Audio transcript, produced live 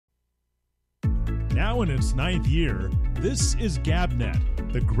Now in its 9th year, this is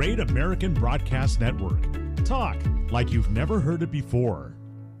GabNet, the Great American Broadcast Network. Talk like you've never heard it before.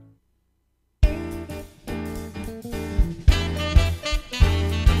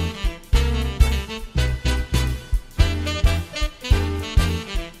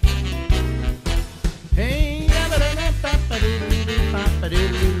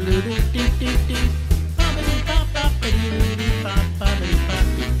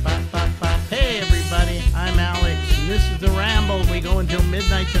 Hey everybody, I'm Alex, and this is the Ramble. We go until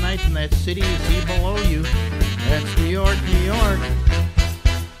midnight tonight from that city you see below you. That's New York, New York.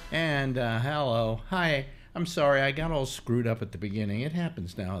 And hello, hi. I'm sorry, I got all screwed up at the beginning. It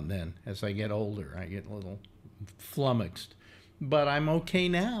happens now and then. As I get older, I get a little flummoxed. But I'm okay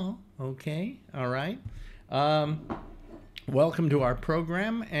now, okay? All right? Welcome to our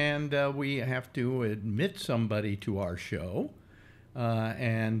program, and we have to admit somebody to our show.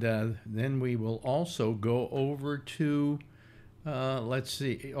 And then we will also go over to, let's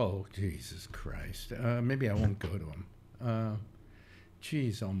see, oh, Jesus Christ. Maybe I won't go to him.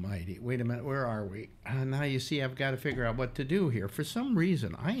 Jeez almighty. Wait a minute, where are we? Now you see I've got to figure out what to do here. For some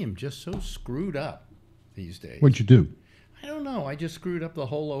reason, I am just so screwed up these days. What'd you do? I don't know. I just screwed up the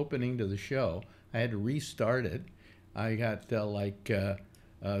whole opening to the show. I had to restart it. I got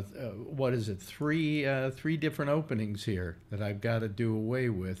what is it? Three different openings here that I've got to do away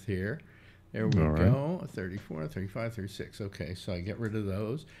with here. There we go. 34, 35, 36. Okay, so I get rid of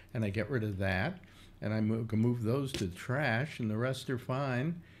those, and I get rid of that, and I move those to the trash, and the rest are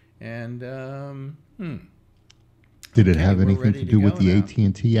fine. And Did it have anything to do with the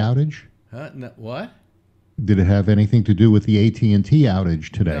AT&T outage? No, what? Did it have anything to do with the AT&T outage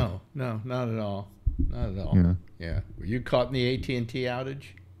today? No, not at all. Not at all. Yeah. Yeah. Were you caught in the AT&T outage?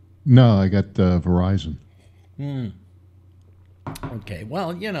 No, I got Verizon. Okay.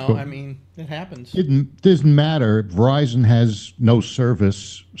 Well, you know, I mean, it happens. It doesn't matter. Verizon has no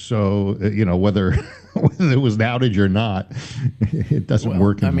service, so you know whether it was an outage or not, it doesn't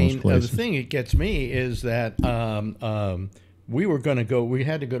work in most places. The thing that gets me is that we were going to go. We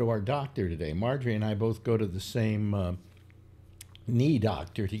had to go to our doctor today. Marjorie and I both go to the same knee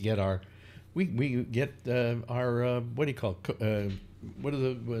doctor to get our. We get our what do you call it? What are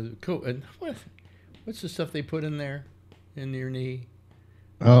the what's the stuff they put in there in your knee?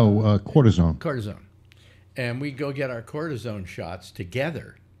 Cortisone. Cortisone, and we go get our cortisone shots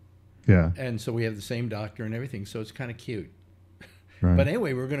together. Yeah. And so we have the same doctor and everything, so it's kind of cute. Right. But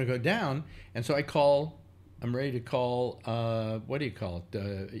anyway, we're going to go down, and so I'm ready to call. What do you call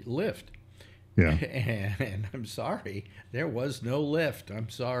it? Lyft. Yeah. And I'm sorry, there was no lift. I'm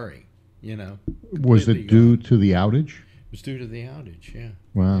sorry. You know, was it due to the outage? It was due to the outage, yeah.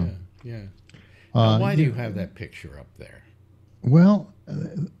 Wow. Yeah. Now, why do you have that picture up there? Well,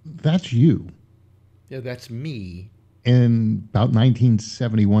 that's you. Yeah, that's me. In about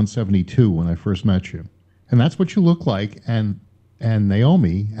 1971, 72, when I first met you. And that's what you look like. And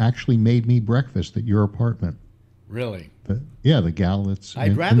Naomi actually made me breakfast at your apartment. Really? The gal that's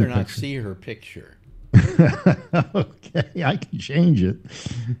I'd rather not see her picture. Okay, I can change it.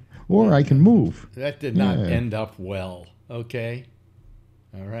 Or I can move. That did not end up well, okay?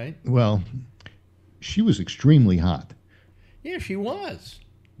 All right? Well, she was extremely hot. Yeah, she was.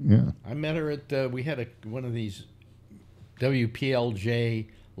 Yeah. I met her at, we had one of these WPLJ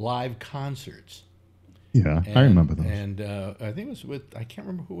live concerts. Yeah, I remember those. And I think it was with, I can't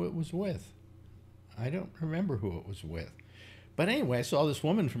remember who it was with. I don't remember who it was with. But anyway, I saw this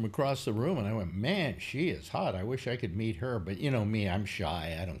woman from across the room, and I went, man, she is hot. I wish I could meet her. But you know me, I'm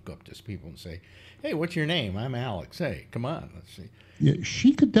shy. I don't go up to people and say, hey, what's your name? I'm Alex. Hey, come on, let's see. Yeah,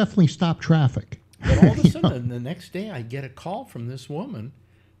 she could definitely stop traffic. But all of a sudden, the next day, I get a call from this woman,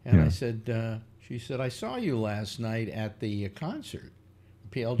 and I said, she said, I saw you last night at the concert,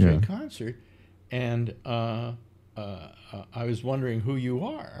 PLJ concert, and I was wondering who you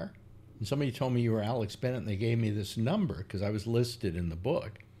are. And somebody told me you were Alex Bennett, and they gave me this number because I was listed in the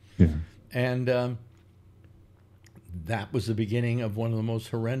book. Yeah. And that was the beginning of one of the most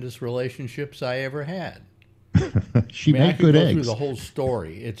horrendous relationships I ever had. She made good eggs. I could go through the whole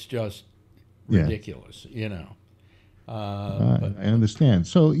story. It's just ridiculous, you know. I understand.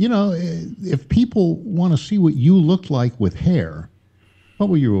 So, you know, if people want to see what you looked like with hair, what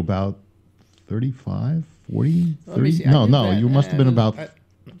were you, about 35, 40, 30? No, you must have been about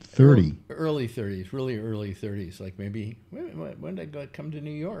 30. Early 30s, really early 30s. Like maybe, when did I come to New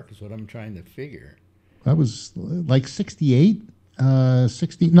York is what I'm trying to figure. That was like 68,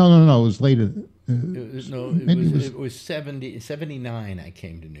 60. No, it was later. It was 79 I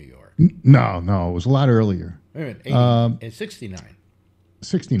came to New York. No, it was a lot earlier. Wait a minute, 69.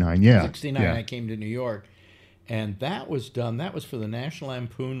 '69, yeah. 69, yeah. I came to New York. And that was done, that was for the National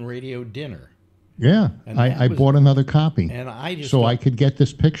Lampoon Radio Dinner. Yeah, I bought another copy. And I just so I could get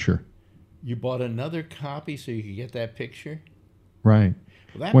this picture. You bought another copy so you could get that picture? Right.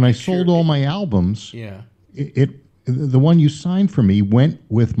 Well, when I sold all my albums, yeah, the one you signed for me went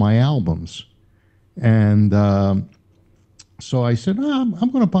with my albums. And so I said,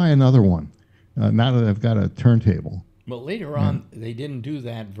 I'm going to buy another one now that I've got a turntable. But later on, they didn't do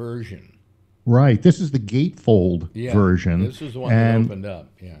that version. Right. This is the gatefold version. This is the one that opened up.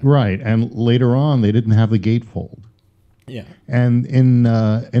 Yeah. Right. And later on, they didn't have the gatefold. Yeah. And in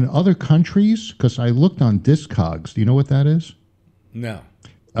other countries, because I looked on Discogs, do you know what that is? No.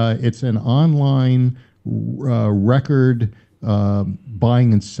 It's an online record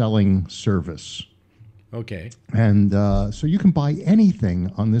buying and selling service. Okay. And so you can buy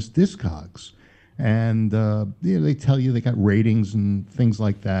anything on this Discogs. And they tell you they got ratings and things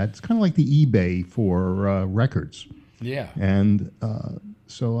like that. It's kind of like the eBay for records. Yeah. And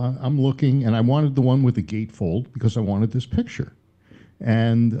so I'm looking, and I wanted the one with the gatefold because I wanted this picture.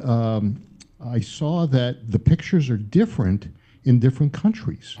 And I saw that the pictures are different in different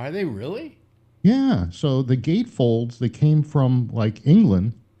countries. Are they really? Yeah. So the gatefolds that came from like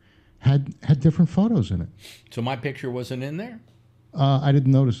England had different photos in it. So my picture wasn't in there? I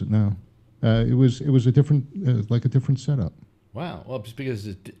didn't notice it. No. It was a different like a different setup. Wow. Well, it's because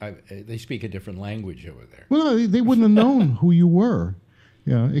they speak a different language over there. Well, they wouldn't have known who you were,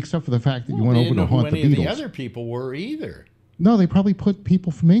 except for the fact that you went over to haunt the Beatles. They didn't know who any of the other people were either. No, they probably put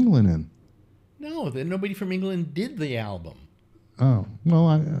people from England in. No, nobody from England did the album. Oh, well,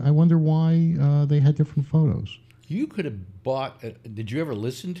 I wonder why they had different photos. You could have bought. Did you ever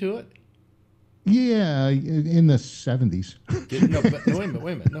listen to it? Yeah, in the 70s. Wait a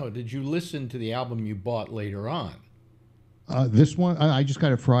minute. No, did you listen to the album you bought later on? This one, I just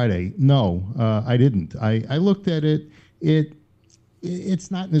got it Friday. No, I didn't. I looked at it.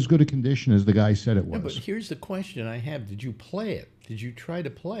 It's not in as good a condition as the guy said it was. No, but here's the question I have. Did you play it? Did you try to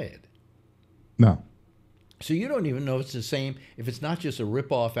play it? No. So you don't even know if it's the same, if it's not just a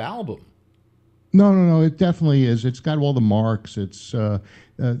rip-off album. No. It definitely is. It's got all the marks. It's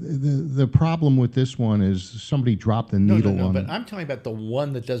the problem with this one is somebody dropped the needle on it. But I'm talking about the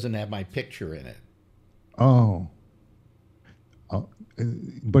one that doesn't have my picture in it. Oh.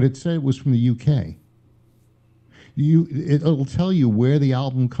 But it said it was from the UK. It'll tell you where the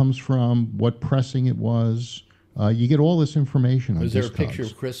album comes from, what pressing it was. You get all this information on Discogs. Was there a picture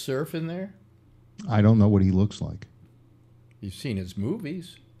of Chris Surf in there? I don't know what he looks like. You've seen his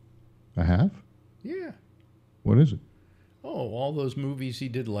movies. I have? Yeah. What is it? Oh, all those movies he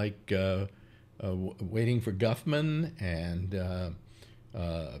did, like Waiting for Guffman, and the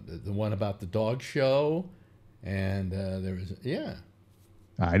one about the dog show, and there was,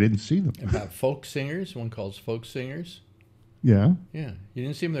 I didn't see them. About folk singers, one called Folk Singers. Yeah. Yeah. You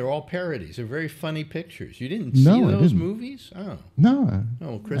didn't see them? They're all parodies. They're very funny pictures. You didn't see those movies? Oh. No.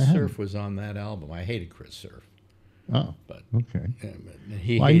 Oh, Chris Surf was on that album. I hated Chris Surf. Oh, but okay.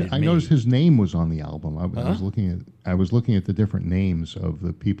 He hated I me. noticed his name was on the album. I was looking at the different names of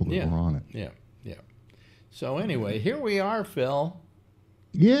the people that were on it. Yeah. So anyway, here we are, Phil.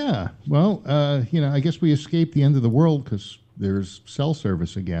 Yeah. Well, I guess we escaped the end of the world because there's cell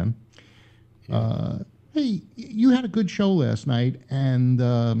service again. Yeah. Hey, you had a good show last night, and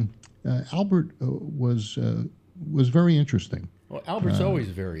Albert was very interesting. Well, Albert's always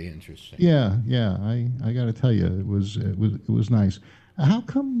very interesting. Yeah. I got to tell you, it was nice. How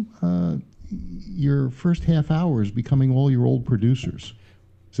come your first half hour is becoming all your old producers?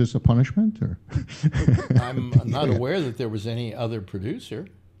 Is this a punishment, or? I'm not aware that there was any other producer.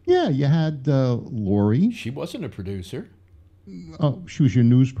 Yeah, you had Lori. She wasn't a producer. Oh, she was your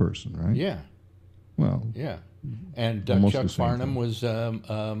news person, right? Yeah. Well. Yeah, and Chuck Farnham was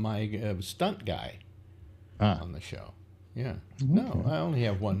my stunt guy on the show. Yeah. Okay. No, I only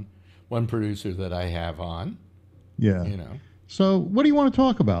have one producer that I have on. Yeah. So, what do you want to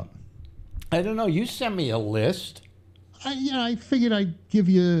talk about? I don't know. You sent me a list. I figured I'd give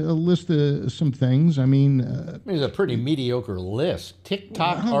you a list of some things. I mean, it's a pretty mediocre list.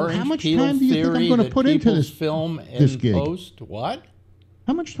 TikTok, orange how much peel time do you theory think I'm going to put into this film this and gig? post. What?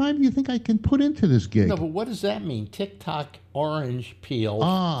 How much time do you think I can put into this gig? No, but what does that mean? TikTok, orange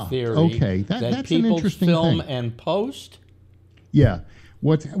peel theory. Okay, that's people an interesting film thing. and post. Yeah.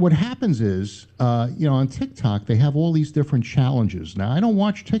 What happens is, on TikTok they have all these different challenges. Now I don't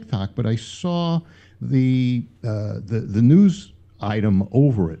watch TikTok, but I saw the news item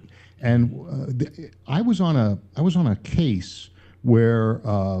over it, and I was on a case where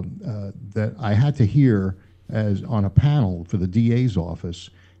that I had to hear as on a panel for the DA's office,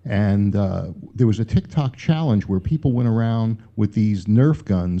 and there was a TikTok challenge where people went around with these Nerf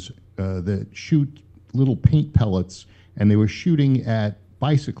guns that shoot little paint pellets, and they were shooting at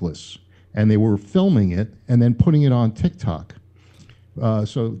bicyclists, and they were filming it and then putting it on TikTok.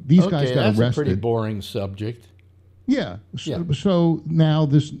 So these guys got that's arrested. A pretty boring subject. Yeah. So now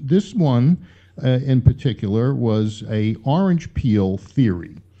this one in particular was a orange peel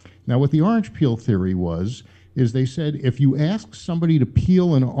theory. Now, what the orange peel theory was is they said if you ask somebody to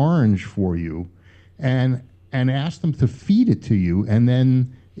peel an orange for you, and ask them to feed it to you, and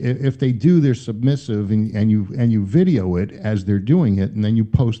then if they do, they're submissive, and you video it as they're doing it, and then you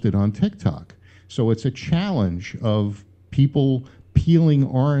post it on TikTok. So it's a challenge of people peeling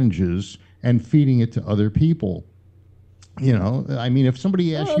oranges and feeding it to other people. You know, I mean, if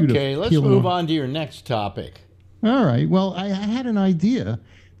somebody asks you to Okay, let's move on to your next topic. All right. Well, I had an idea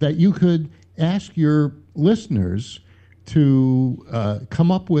that you could ask your listeners to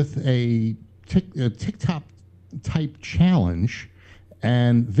come up with a TikTok type challenge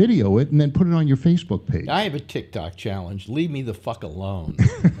and video it and then put it on your Facebook page. I have a TikTok challenge. Leave me the fuck alone.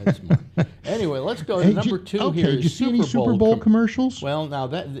 That's mine. Anyway, let's go to number two here. Okay, did you see any Super Bowl commercials? Well, now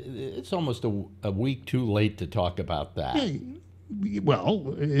it's almost a week too late to talk about that. Hey,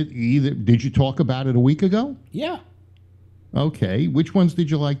 well, either did you talk about it a week ago? Yeah. Okay, which ones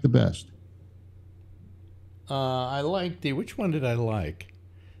did you like the best? I liked which one did I like?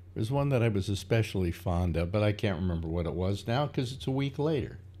 There's one that I was especially fond of, but I can't remember what it was now because it's a week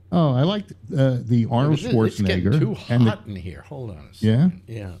later. Oh, I liked the Arnold Schwarzenegger. It's getting too hot in here. Hold on a second.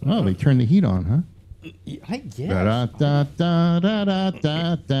 Yeah? Oh, they turned the heat on, huh? I guess. Da da da da da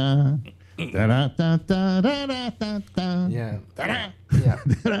da da. Da da da da da da da. Yeah.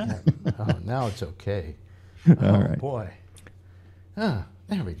 Yeah. Oh, now it's okay. Oh, all right. Boy. Ah,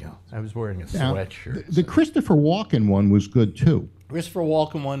 there we go. I was wearing a sweatshirt. The Christopher Walken one was good, too. Christopher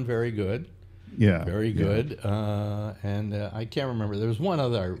Walken one, very good. Yeah. Very good. And I can't remember. There was one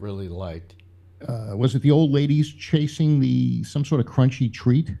other I really liked. Was it the old ladies chasing some sort of crunchy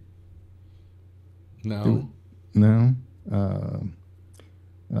treat? No. No?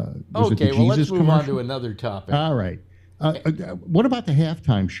 Okay, well, let's move on to another topic. All right. What about the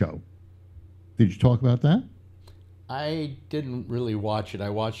halftime show? Did you talk about that? I didn't really watch it. I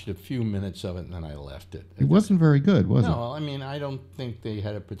watched a few minutes of it, and then I left it. It wasn't very good, was it? No, I mean, I don't think they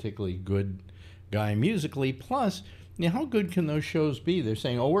had a particularly good guy musically. Plus, how good can those shows be? They're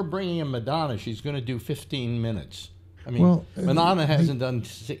saying, we're bringing in Madonna. She's going to do 15 minutes. I mean, Madonna hasn't done,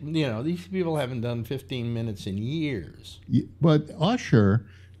 these people haven't done 15 minutes in years. But Usher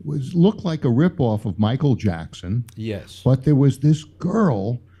looked like a ripoff of Michael Jackson. Yes. But there was this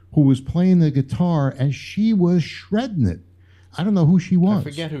girl who was playing the guitar, and she was shredding it. I don't know who she was. I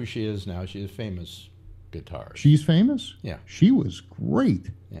forget who she is now. She's a famous guitarist. She's famous? Yeah. She was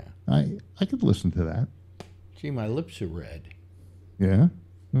great. Yeah. I could listen to that. Gee, my lips are red. Yeah?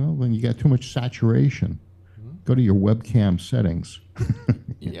 Well, then you got too much saturation. Go to your webcam settings.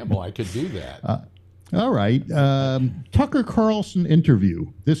 Yeah, well, I could do that. All right. Tucker Carlson interview.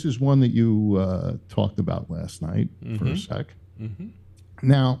 This is one that you talked about last night for a sec. Mm-hmm.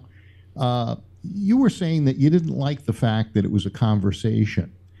 Now, you were saying that you didn't like the fact that it was a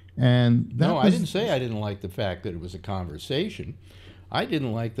conversation. And that I didn't say I didn't like the fact that it was a conversation. I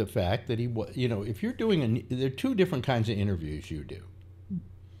didn't like the fact that he was, if you're doing there are two different kinds of interviews you do.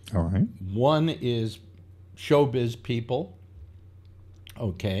 All right. One is showbiz people,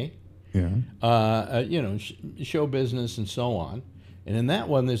 okay? Yeah. Show business and so on. And in that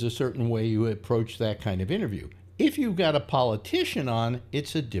one, there's a certain way you approach that kind of interview. If you've got a politician on,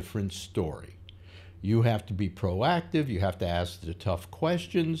 it's a different story. You have to be proactive. You have to ask the tough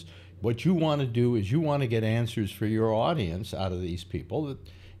questions. What you want to do is you want to get answers for your audience out of these people that,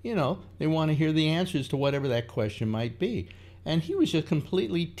 they want to hear the answers to whatever that question might be. And he was just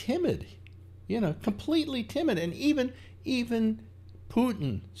completely timid, completely timid. And even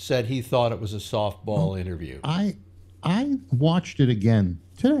Putin said he thought it was a softball interview. I watched it again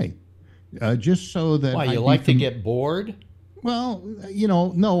today. Just so that why you like to get bored? Well,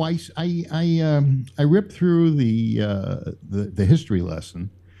 no. I ripped through the history lesson,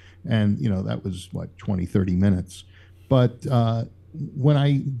 and that was 20, 30 minutes. But when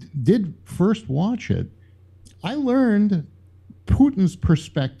I did first watch it, I learned Putin's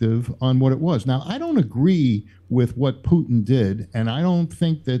perspective on what it was. Now, I don't agree with what Putin did, and I don't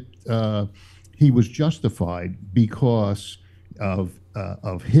think that he was justified because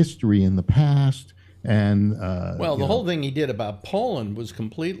of history in the past. And the whole thing he did about Poland was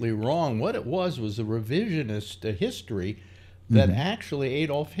completely wrong. What it was a revisionist history that actually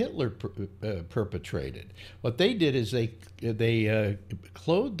Adolf Hitler perpetrated. What they did is they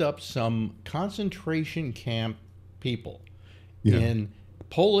clothed up some concentration camp people in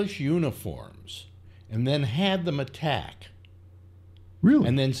Polish uniforms and then had them attack. Really?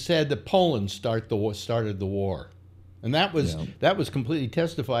 And then said that Poland started the war. And that was completely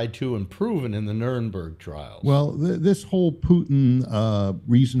testified to and proven in the Nuremberg trials. Well, this whole Putin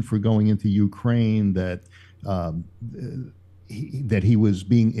reason for going into Ukraine, that he was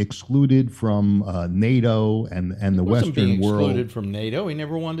being excluded from NATO and the Western world. He wasn't being excluded from NATO. He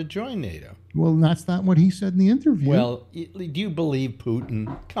never wanted to join NATO. Well, that's not what he said in the interview. Well, do you believe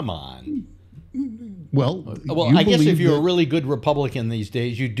Putin? Come on. Well, I guess if you're a really good Republican these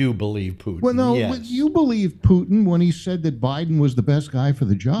days, you do believe Putin. Well, no, yes. You believe Putin when he said that Biden was the best guy for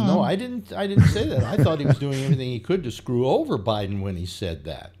the job. No, I didn't say that. I thought he was doing everything he could to screw over Biden when he said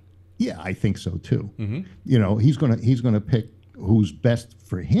that. Yeah, I think so too. You know, he's gonna pick who's best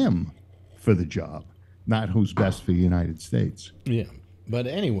for him for the job, not who's best for the United States. Yeah, but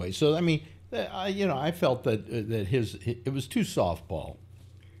anyway, so I mean, I felt that it was too softball.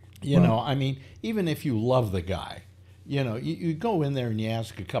 You know, I mean, even if you love the guy, you know, you go in there and you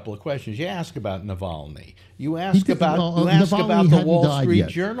ask a couple of questions. You ask about Navalny. You ask about the Wall Street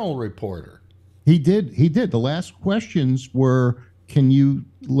Journal reporter. He did. The last questions were, "Can you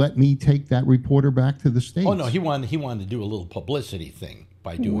let me take that reporter back to the States?" Oh no, he wanted to do a little publicity thing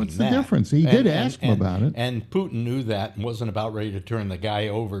by doing that. What's the difference? He did ask him about it, and Putin knew that and wasn't about ready to turn the guy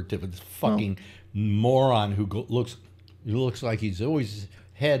over to this fucking moron who looks like he's always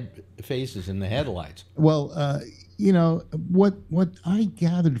faces in the headlights. Well, you know, what I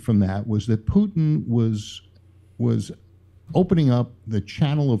gathered from that was that Putin was opening up the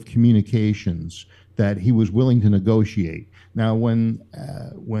channel of communications that he was willing to negotiate. Now, when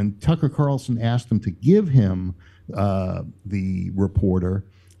Tucker Carlson asked him to give him the reporter,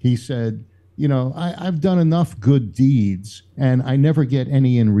 he said, you know, I've done enough good deeds and I never get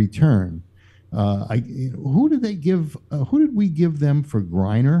any in return. Who did they give? Who did we give them for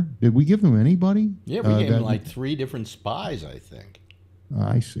Griner? Did we give them anybody? Yeah, we gave them like 3 different spies, I think.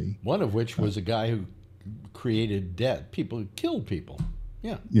 I see. One of which was a guy who created people who killed people.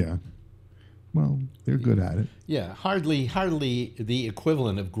 Yeah. Yeah. Well, they're good at it. Yeah, hardly the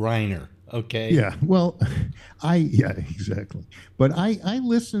equivalent of Griner. Okay. Yeah. Well, exactly. But I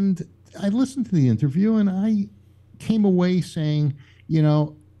listened to the interview and I came away saying, you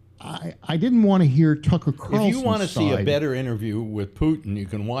know, I didn't want to hear Tucker Carlson's If you want to see a side. better interview with Putin, you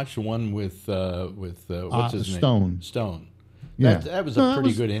can watch the one with what's his Stone. name? Stone. Yeah. That was a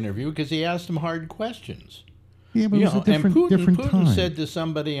pretty good interview because he asked him hard questions. Yeah, but it was a different Putin time. said to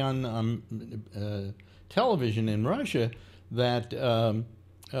somebody on television in Russia that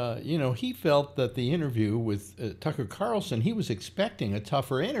you know, he felt that the interview with Tucker Carlson, he was expecting a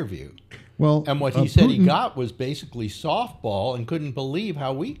tougher interview. Well, and what he said Putin, he got was basically softball and couldn't believe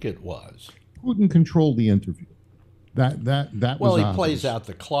how weak it was. Putin controlled the interview. That was well, he obvious. plays out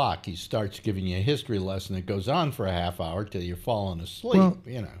the clock. He starts giving you a history lesson that goes on for a half hour till you're falling asleep. Well,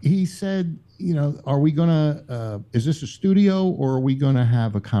 you know, he said, you know, are we gonna? Is this a studio or are we gonna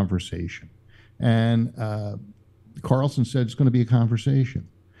have a conversation? And Carlson said it's going to be a conversation.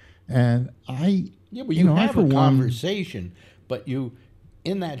 And you have a conversation, but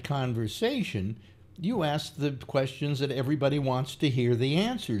in that conversation, you ask the questions that everybody wants to hear the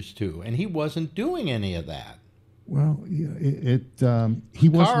answers to, and he wasn't doing any of that. Well, he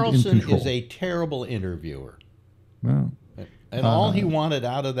wasn't Carlson in control. is a terrible interviewer. Well, and all he wanted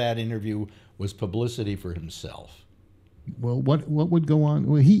out of that interview was publicity for himself. Well, what would go on?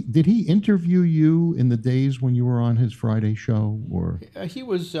 Well, did he interview you in the days when you were on his Friday show, or he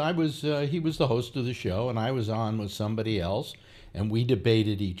was the host of the show, and I was on with somebody else, and we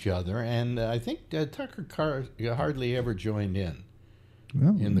debated each other. And I think Tucker hardly ever joined in.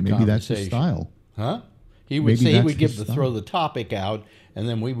 Well, in the maybe conversation. That's his style, huh? He would throw the topic out, and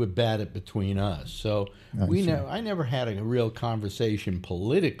then we would bat it between us. So I never had a real conversation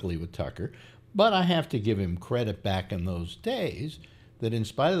politically with Tucker. But I have to give him credit back in those days that in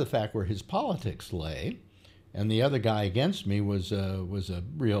spite of the fact where his politics lay, and the other guy against me was a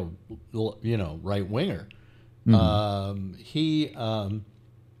real, you know, right-winger. Mm-hmm.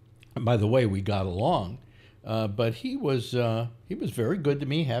 By the way, we got along, but he was very good to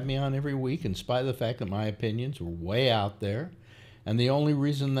me, had me on every week in spite of the fact that my opinions were way out there. And the only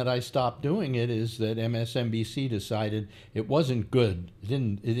reason that I stopped doing it is that MSNBC decided it wasn't good. It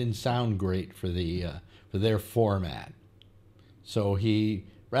didn't sound great for their format. So he,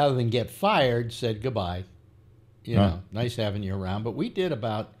 rather than get fired, said goodbye. You know, nice having you around. But we did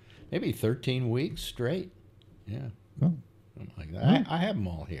about maybe 13 weeks straight. Yeah. Oh. something like that. I have them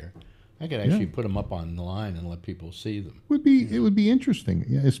all here. I could actually put them up online and let people see them. It would be interesting,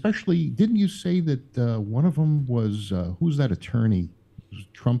 especially. Didn't you say that one of them was who's that attorney? Was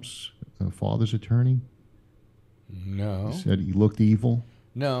Trump's father's attorney? No. He said he looked evil.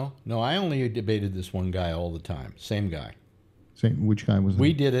 No. I only debated this one guy all the time. Same guy. Which guy was that?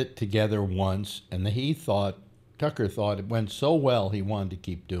 We did it together once, and Tucker thought it went so well he wanted to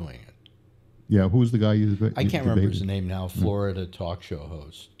keep doing it. Yeah, who's the guy you I can't remember his name now. Florida talk show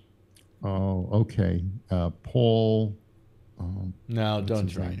host. Oh, okay. Paul. No, don't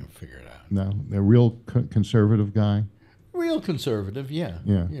try to figure it out. No, a real conservative guy. Real conservative, yeah.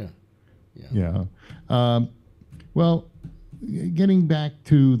 Well, getting back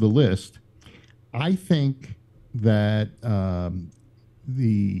to the list, I think that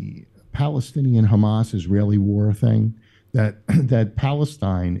the Palestinian-Hamas-Israeli war thing, that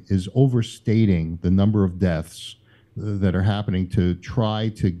Palestine is overstating the number of deaths that are happening to try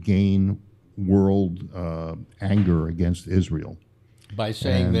to gain world anger against Israel. By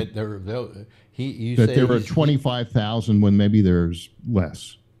saying that there are 25,000 when maybe there's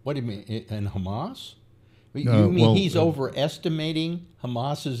less. What do you mean? In Hamas? You mean he's overestimating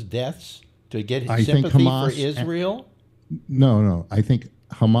Hamas's deaths to get sympathy for Israel? No. I think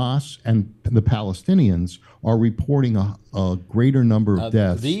Hamas and the Palestinians are reporting a greater number of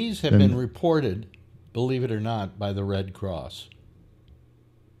deaths. These have been reported, believe it or not, by the Red Cross.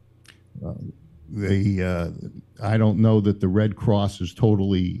 I don't know that the Red Cross is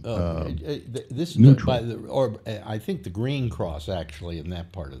totally neutral. I think the Green Cross actually in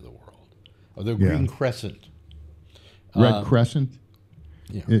that part of the world, or the Green Crescent. Red Crescent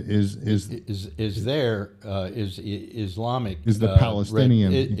is Islamic is the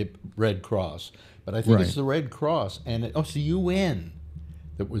Palestinian Red Cross, but I think it's the Red Cross, and it's the UN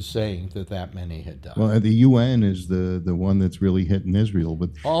that was saying that many had died. Well, the UN is the one that's really hitting Israel.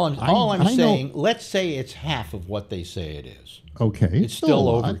 But all I'm saying, let's say it's half of what they say it is. Okay, it's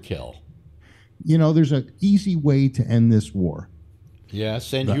still overkill. There's an easy way to end this war. Yeah,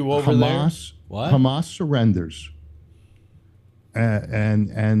 send you over there. What? Hamas surrenders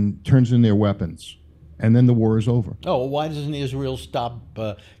and turns in their weapons, and then the war is over. Oh, well, why doesn't Israel stop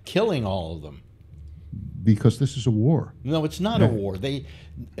killing all of them? Because this is a war. No, it's not a war.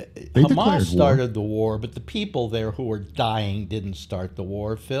 Hamas started the war, but the people there who are dying didn't start the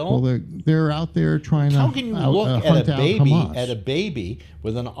war, Phil. Well, they're out there trying How to can you look at a baby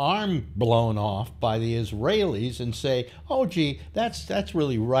with an arm blown off by the Israelis and say, "Oh, gee, that's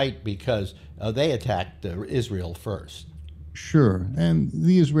really right because they attacked Israel first." Sure, and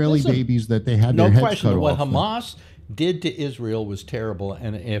the Israeli babies that they had their heads cut off. No question. What Hamas did to Israel was terrible,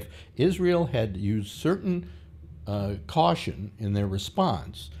 and if Israel had used certain caution in their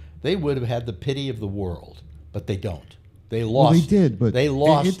response, they would have had the pity of the world. But they don't. They lost. Well, they did, but they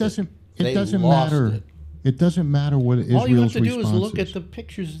lost. It doesn't matter. It doesn't matter what Israel's response is. All you have to do is look at the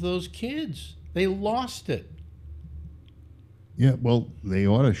pictures of those kids. They lost it. Yeah, well, they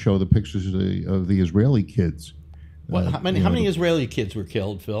ought to show the pictures of the Israeli kids. How many Israeli kids were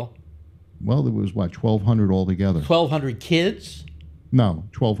killed, Phil? Well, there was, 1,200 altogether. 1,200 kids? No,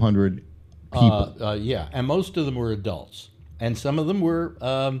 1,200 people. Yeah, and most of them were adults. And some of them were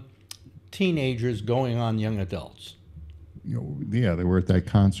teenagers going on young adults. Yeah, they were at that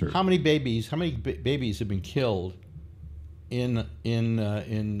concert. How many babies have been killed in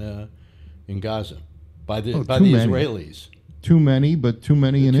Gaza by the Israelis? Too many, but too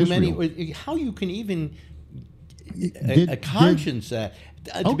many in Israel. How you can even conscience that?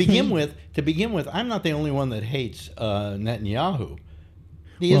 To begin with, I'm not the only one that hates Netanyahu.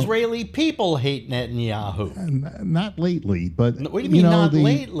 The Israeli people hate Netanyahu. Not lately, but what do you mean not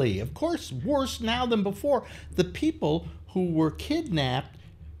lately? Of course, worse now than before. The people who were kidnapped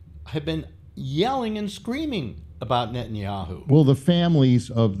have been yelling and screaming about Netanyahu. Well, the families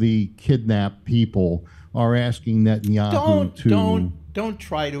of the kidnapped people are asking Netanyahu Don't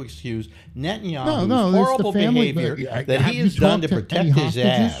try to excuse Netanyahu's horrible behavior that he has done to protect his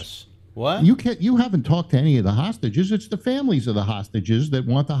ass. What? You haven't talked to any of the hostages. It's the families of the hostages that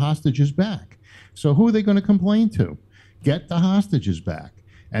want the hostages back. So who are they going to complain to? Get the hostages back,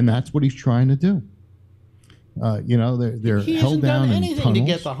 and that's what he's trying to do. They're he held down in anything tunnels. to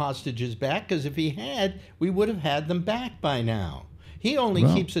get the hostages back, because if he had, we would have had them back by now. He only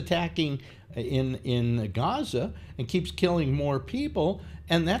keeps attacking in Gaza and keeps killing more people,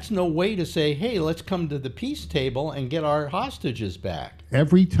 and that's no way to say, hey, let's come to the peace table and get our hostages back.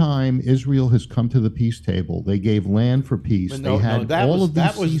 Every time Israel has come to the peace table, they gave land for peace. This is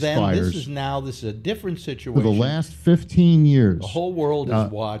a different situation. For the last 15 years. The whole world is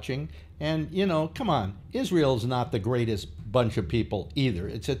watching, and, come on, Israel's not the greatest bunch of people either.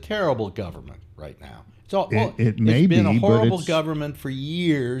 It's a terrible government right now. It may it's been be, a horrible but government for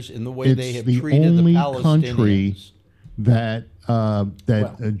years in the way they have the treated the only Palestinians. country that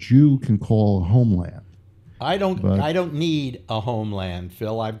a Jew can call a homeland. I don't need a homeland,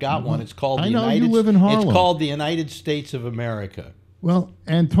 Phil. I've got one. It's called you live in Harlem. It's called the United States of America. Well,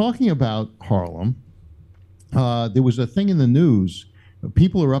 and talking about Harlem, there was a thing in the news.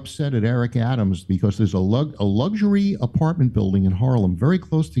 People are upset at Eric Adams because there's a luxury apartment building in Harlem, very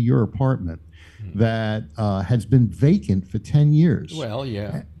close to your apartment, that has been vacant for 10 years. Well,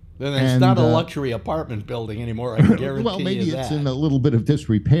 yeah. Then it's not a luxury apartment building anymore, I can guarantee well, maybe you that. It's in a little bit of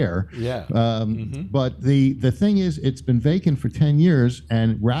disrepair. Yeah. But the thing is, it's been vacant for 10 years,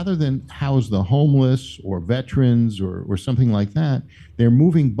 and rather than house the homeless or veterans or something like that, they're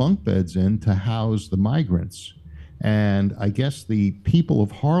moving bunk beds in to house the migrants. And I guess the people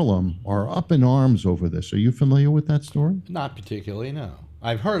of Harlem are up in arms over this. Are you familiar with that story? Not particularly, no.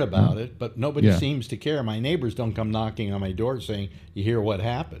 I've heard about it, but nobody seems to care. My neighbors don't come knocking on my door saying, you hear what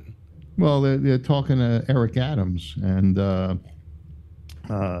happened? Well, they're talking to Eric Adams. And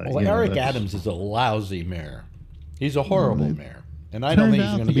Eric Adams is a lousy mayor. He's a horrible mayor. And I don't think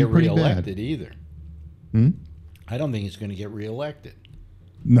he's going to get reelected either. I don't think he's going to get reelected.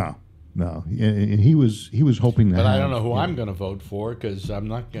 No. He was hoping that. But I don't know who I'm going to vote for, because I'm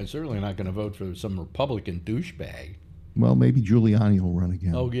certainly not going to vote for some Republican douchebag. Well, maybe Giuliani will run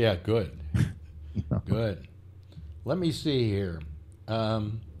again. Oh, yeah, good. Good. Let me see here.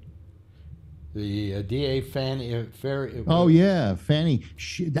 The DA Fannie. Oh, yeah, Fannie.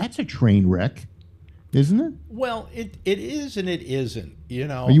 That's a train wreck, isn't it? Well, it is and it isn't.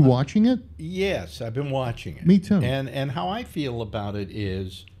 Are you watching it? Yes, I've been watching it. Me too. And how I feel about it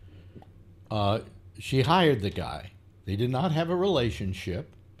is she hired the guy. They did not have a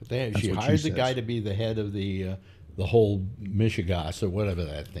relationship, but she hired the guy to be the head of the whole Michigas or whatever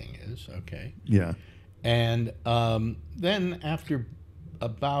that thing is. Okay. Yeah. And then after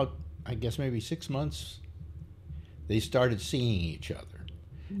about, I guess, maybe 6 months, they started seeing each other.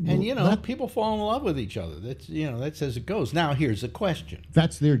 And, people fall in love with each other. That's as it goes. Now, here's the question.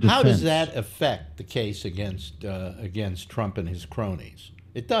 That's their defense. How does that affect the case against Trump and his cronies?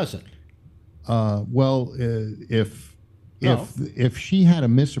 It doesn't. If she had a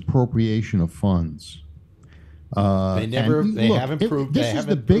misappropriation of funds, they haven't proved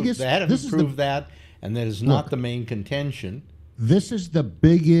that, and that is not the main contention. This is the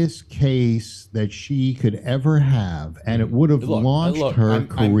biggest case that she could ever have, and it would have launched her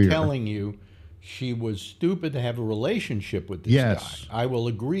career. I'm telling you, she was stupid to have a relationship with this guy. I will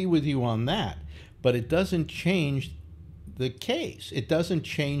agree with you on that, but it doesn't change the case. It doesn't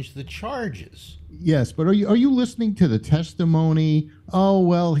change the charges. Yes, but are you listening to the testimony? Oh,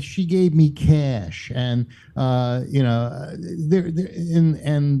 well, she gave me cash, and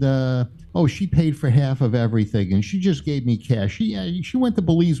she paid for half of everything, and she just gave me cash. She went to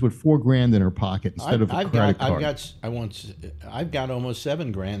Belize with $4,000 in her pocket instead of a credit card. I've got almost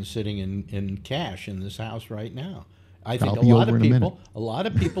 $7,000 sitting in cash in this house right now. I think a lot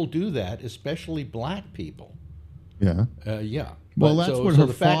of people do that, especially black people. Yeah. Yeah. Well, that's what her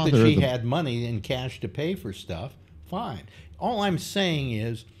the fact that she had money in cash to pay for stuff, fine. All I'm saying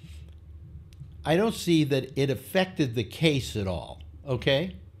is, I don't see that it affected the case at all.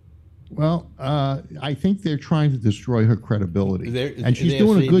 Okay. Well, I think they're trying to destroy her credibility, and she's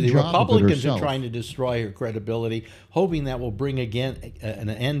doing a good job of it herself. The Republicans are trying to destroy her credibility, hoping that will bring an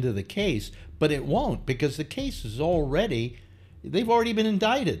end to the case, but it won't, because the case is they've already been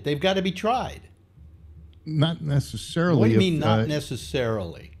indicted. They've got to be tried. Not necessarily. What do you mean, not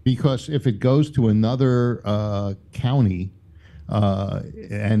necessarily? Because if it goes to another county,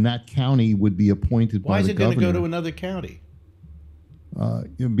 and that county would be appointed by the governor. Why is it going to go to another county?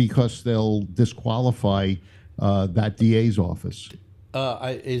 Because they'll disqualify that DA's office.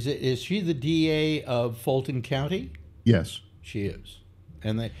 Is she the DA of Fulton County? Yes, she is.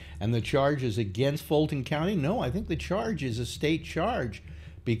 And the charge is against Fulton County? No, I think the charge is a state charge,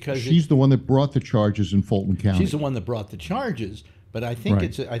 because she's the one that brought the charges in Fulton County. She's the one that brought the charges, but I think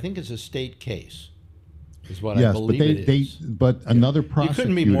it's a state case. Is what I believe it is. But another prosecutor.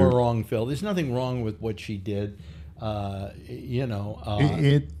 You couldn't be more wrong, Phil. There's nothing wrong with what she did.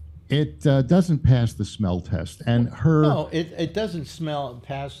 It doesn't pass the smell test, and her. No, it doesn't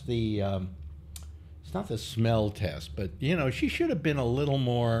pass the. It's not the smell test, but she should have been a little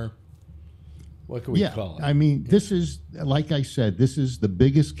more. What can we call it? I mean, this is, like I said, this is the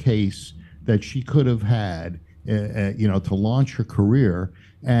biggest case that she could have had, to launch her career,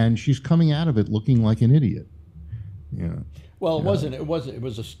 and she's coming out of it looking like an idiot. Well, it wasn't. It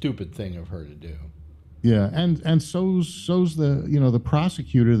was a stupid thing of her to do. Yeah, and so's the the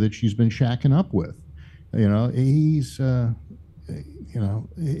prosecutor that she's been shacking up with. He's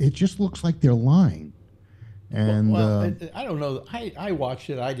it just looks like they're lying. And I don't know. I watched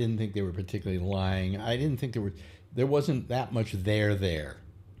it. I didn't think they were particularly lying. I didn't think there wasn't that much there.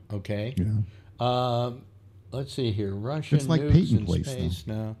 Okay. yeah, Let's see here. Russian it's like nukes Peyton in Place space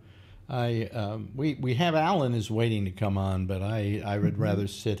now. We have Alan is waiting to come on, but I would rather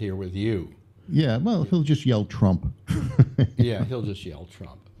sit here with you. Yeah, well, he'll just yell Trump. Yeah, he'll just yell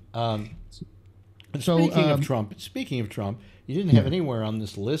Trump. So, Speaking of Trump, you didn't have anywhere on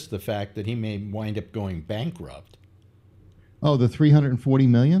this list the fact that he may wind up going bankrupt. Oh, the 340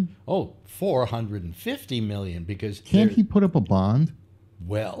 million? Oh, 450 million because Can't he put up a bond?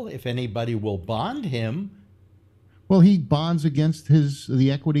 Well, if anybody will bond him. Well, he bonds against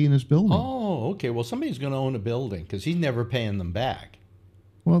the equity in his building. Oh, okay. Well, somebody's going to own a building because he's never paying them back.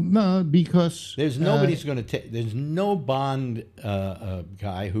 Well, no, because there's nobody's going to take. There's no bond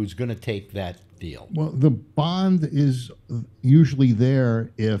guy who's going to take that deal. Well, the bond is usually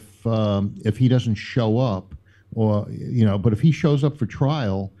there if he doesn't show up, or but if he shows up for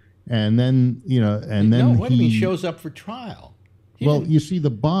trial and then what do you mean shows up for trial? You see,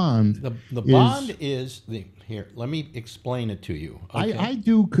 the bond. The bond is the here. Let me explain it to you. Okay?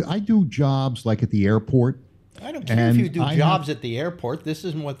 I do jobs like at the airport. I don't care if you do jobs at the airport. This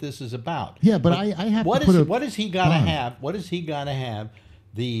isn't what this is about. Yeah, but I have what to put what does he got to have? What does he got to have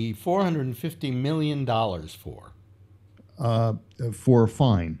the $450 million for? For a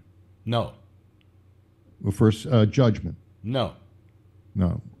fine. No. For judgment. No.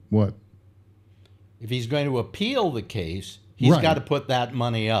 No. What? If he's going to appeal the case, he's got to put that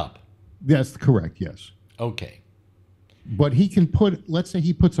money up. That's correct, yes. Okay. But he can let's say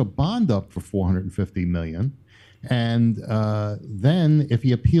he puts a bond up for $450 million, and then if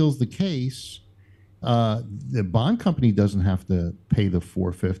he appeals the case, the bond company doesn't have to pay the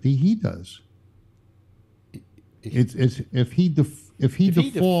 $450. He does. It's if he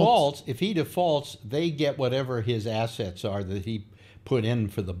defaults, they get whatever his assets are that he put in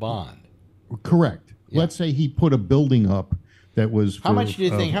for the bond. Correct. Yeah. Let's say he put a building up that was. How much do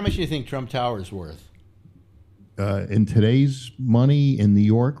you think Trump Tower's worth? In today's money in New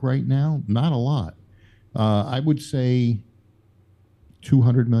York right now, not a lot. I would say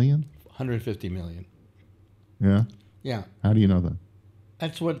 200 million. 150 million. Yeah. Yeah. How do you know that?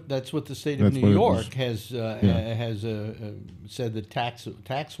 That's what the state of New York has said that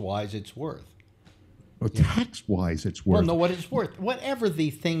tax wise it's worth. Well, tax wise, it's worth. Well, no, what it's worth. Whatever the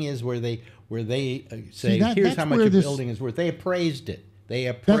thing is, where they say here's how much a building is worth. They appraised it. They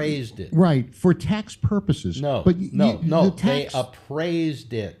appraised it. Right, for tax purposes. No, but they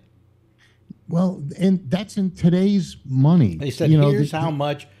appraised it. Well, and that's in today's money. They said, here's how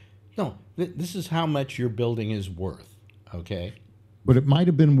much. No, this is how much your building is worth. Okay. But it might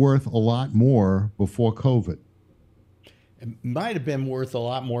have been worth a lot more before COVID. It might have been worth a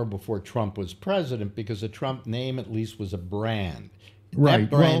lot more before Trump was president because the Trump name at least was a brand. Right. That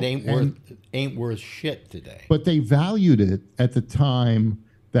brand ain't worth shit today. But they valued it at the time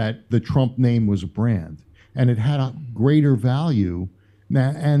that the Trump name was a brand, and it had a greater value.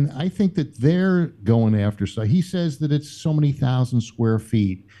 Now, and I think that they're going after. So he says that it's so many thousand square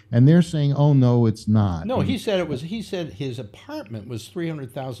feet, and they're saying, "Oh no, it's not." No, he said it was. He said his apartment was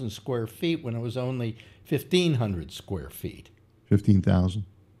 300,000 square feet when it was only 1,500 square feet. 15,000.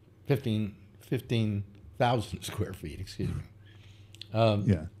 15,000 square feet. Excuse me.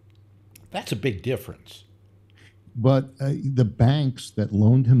 Yeah, that's a big difference. But the banks that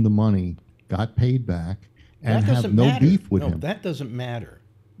loaned him the money got paid back and have no beef with him. That doesn't matter.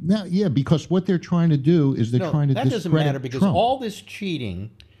 No, yeah, because what they're trying to do is they're trying to discredit that doesn't matter because Trump. All this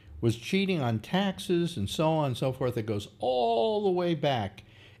cheating was cheating on taxes and so on and so forth. It goes all the way back,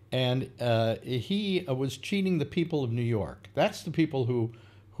 and he was cheating the people of New York. That's the people who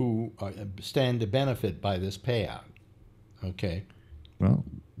stand to benefit by this payout. Okay. Well,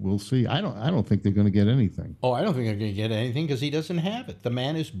 we'll see. I don't think they're going to get anything. Oh, I don't think they're going to get anything because he doesn't have it. The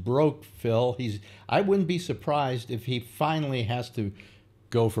man is broke, Phil. I wouldn't be surprised if he finally has to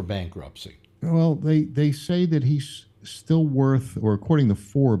go for bankruptcy. Well, they say that he's still worth, or according to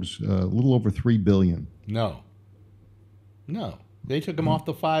Forbes, a little over $3 billion. No. They took him off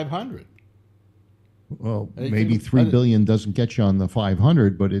the 500. Well, maybe $3 billion doesn't get you on the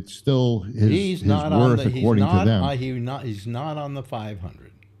 500, but it's still his worth according to them. He's not on the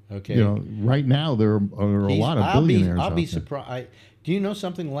 500. Okay. Right now there are a lot of billionaires. I'll be surprised. Do you know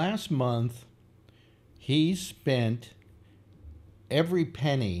something? Last month, he spent every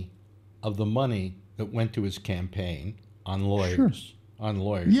penny of the money that went to his campaign on lawyers. Sure. on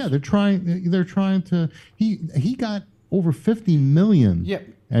lawyers. Yeah, they're trying. They're trying to. He got over 50 million. Yep.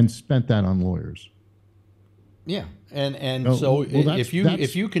 And spent that on lawyers. Yeah, and so if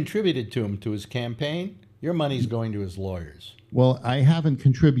you contributed to him to his campaign, your money's going to his lawyers. Well, I haven't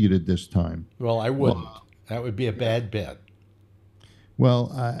contributed this time. Well, I wouldn't. That would be a bad bet.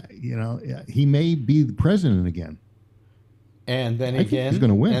 Well, he may be the president again. And then I think he's going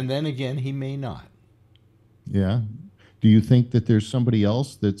to win. And then again, he may not. Yeah. Do you think that there's somebody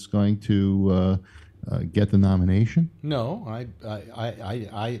else that's going to get the nomination? No,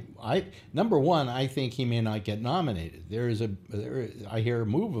 I number one, I think he may not get nominated. I hear a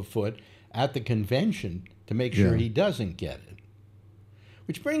move afoot at the convention to make sure he doesn't get it.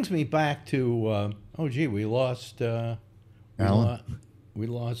 Which brings me back to, we lost Alan. We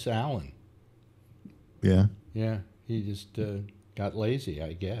lost Alan. Yeah. Yeah, he just got lazy,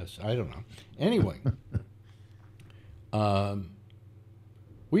 I guess. I don't know. Anyway,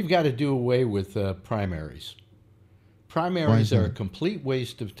 we've got to do away with primaries. Primaries are a complete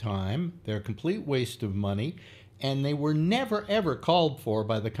waste of time. They're a complete waste of money, and they were never, ever called for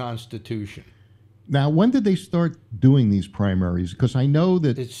by the Constitution. Now, when did they start doing these primaries? Because I know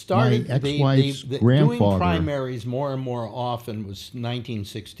that it started, my ex-wife's grandfather... Doing primaries more and more often was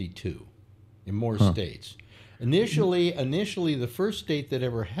 1962 in more states. Initially, the first state that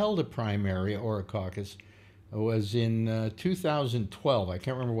ever held a primary or a caucus was in 2012. I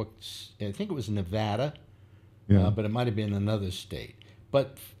can't remember I think it was Nevada, but it might have been another state.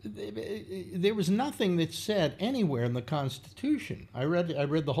 But there was nothing that said anywhere in the Constitution. I read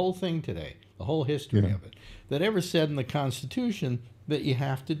the whole thing today, the whole history of it, that ever said in the Constitution that you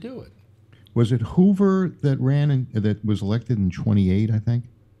have to do it. Was it Hoover that that was elected in 28, I think?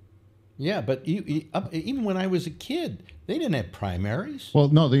 Yeah, but even when I was a kid, they didn't have primaries. Well,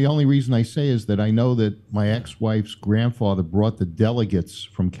 no, the only reason I say is that I know that my ex-wife's grandfather brought the delegates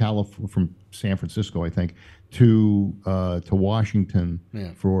from San Francisco, I think, to Washington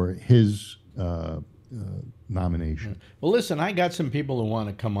for his nomination. Well, listen, I got some people who want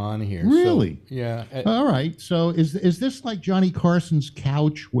to come on here. Really? So, yeah. All right. So is this like Johnny Carson's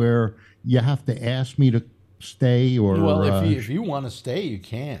couch where you have to ask me to stay, or well, if you want to stay, you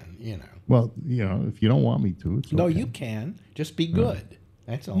can. Well, if you don't want me to, it's no, okay. You can. Just be good.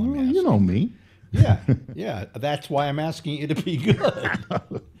 That's all I'm Well, asking. you know me. Yeah. That's why I'm asking you to be good.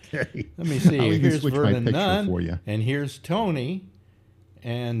 Okay. Let me see. Here's switch Vernon my picture Nunn, for you. and here's Tony,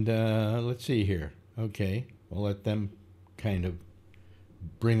 and let's see here. Okay, we'll let them kind of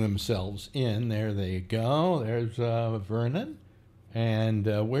bring themselves in. There they go. There's Vernon,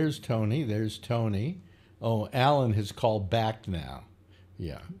 and where's Tony? There's Tony. Oh, Alan has called back now.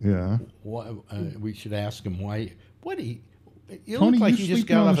 Yeah. Yeah. We should ask him why. You Tony, look like you you just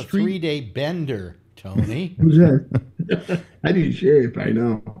sleeping got on off the a street? 3-day bender, Tony. Who's that? I didn't shave. I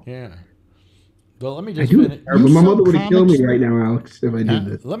know. Yeah. Well, let me I just do. finish. But my sell mother would have killed me comics? right now, Alex, if I did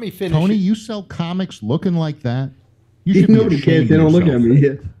this. Let me finish. Tony, you sell comics looking like that? You should be Nobody cares. ashamed They of don't look at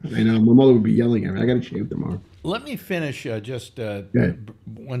yourself. me. I know. My mother would be yelling at me. I got to shave tomorrow. Let me finish ahead.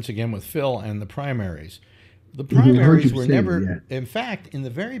 once again with Phil and the primaries. The I heard primaries you were say never, that. in fact, in the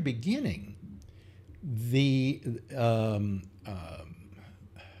very beginning, the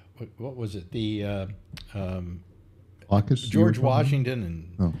what was it? The Caucus, George you were talking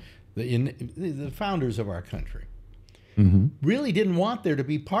Washington and the founders of our country Mm-hmm. really didn't want there to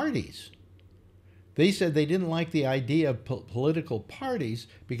be parties. They said they didn't like the idea of political parties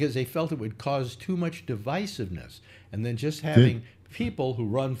because they felt it would cause too much divisiveness. And then just having people who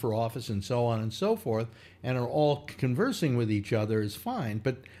run for office and so on and so forth and are all conversing with each other is fine,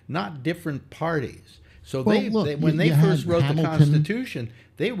 but not different parties. So Well, when they you first had wrote Hamilton. the Constitution,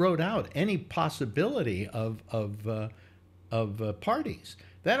 they wrote out any possibility of parties.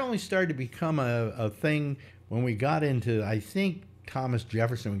 That only started to become a thing when we got into, I think, Thomas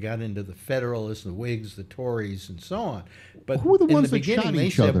Jefferson. We got into the Federalists, the Whigs, the Tories, and so on. But Who were the in ones the that shot beginning, they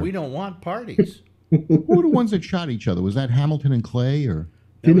each said other? we don't want parties. Who were the ones that shot each other? Was that Hamilton and Clay or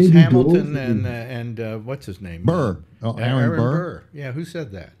That was Didn't they do Hamilton duels? and what's his name? Burr? Oh, Aaron Burr. Yeah, who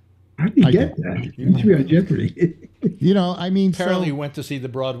said that? How did you I get did. that? You should be on Jeopardy. I mean, Apparently, you so, went to see the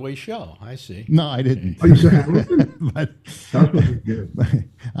Broadway show. I see. no, I didn't. Oh, you saw Hamilton? But That was supposed to be good.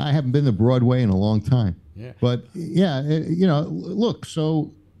 I haven't been to Broadway in a long time. Yeah. But look,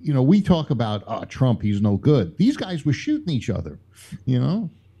 so we talk about Trump, he's no good. These guys were shooting each other,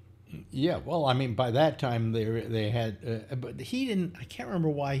 Yeah, well, I mean, by that time they had, but he didn't. I can't remember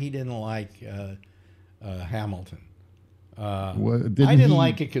why he didn't like Hamilton. I didn't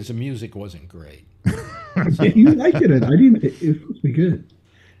like it because the music wasn't great. You liked it. I didn't. It was supposed to be good.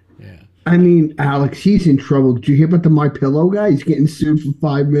 Yeah. I mean, Alex, he's in trouble. Did you hear about the My Pillow guy? He's getting sued for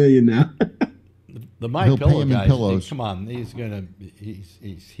 $5 million now. The My He'll pay Pillow him in guy. pillows. Come on, he's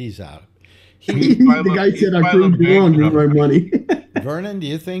out. The guy said I proved you wrong. Give me my money. Vernon, do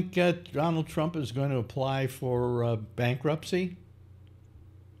you think Donald Trump is going to apply for bankruptcy?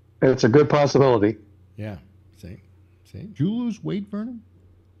 It's a good possibility. Yeah. See. Did you lose weight, Vernon?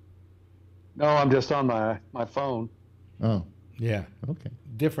 No, I'm just on my phone. Oh, Yeah. okay.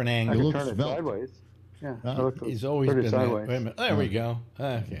 Different I angle. can look turn it svelte. sideways. Yeah. He's always turn it been that. sideways. Wait a minute. There we go.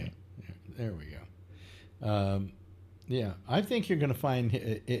 Okay. There we go. Yeah, I think you're going to find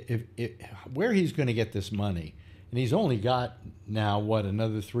where he's going to get this money, and he's only got now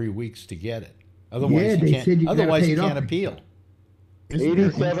another 3 weeks to get it. Otherwise, Yeah, they said you gotta otherwise pay he it can't off. appeal. Isn't there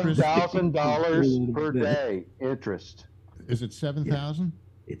interest? $87,000 per day interest. Is it 7,000?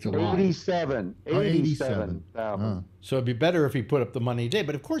 It's a lot. 87,000. So it'd be better if he put up the money today.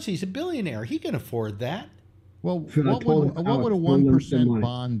 But of course, he's a billionaire. He can afford that. Well, Should I what told would a Alex, don't 1% lose money.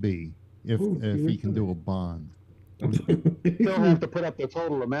 bond be if he can do a bond? Still have to put up the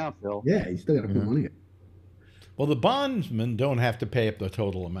total amount, Phil. Yeah, he's still got to put money in. Well, the bondsmen don't have to pay up the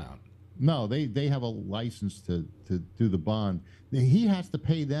total amount. No, they have a license to do the bond. He has to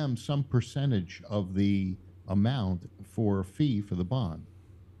pay them some percentage of the amount for a fee for the bond.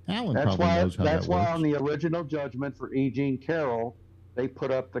 Alan probably knows how that works. That's why on the original judgment for E. Jean Carroll, they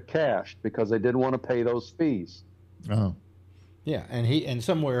put up the cash because they didn't want to pay those fees. Oh, Yeah, and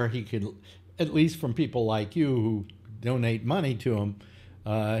somewhere he could, at least from people like you who donate money to him,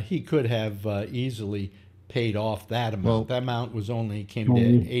 he could have easily paid off that amount. Well, that amount came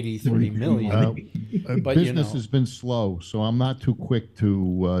to 83 million. But business has been slow, so I'm not too quick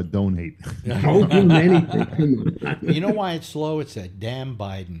to donate. Don't do anything. Come on. You know why it's slow? It's that damn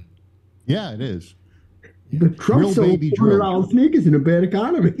Biden. Yeah, it is. But Trump Real sold baby drill. $400 sneakers in a bad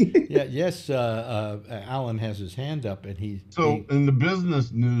economy. Yeah, yes. Alan has his hand up, and So in the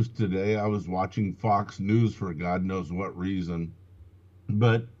business news today, I was watching Fox News for God knows what reason,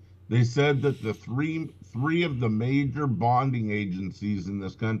 but they said that the three of the major bonding agencies in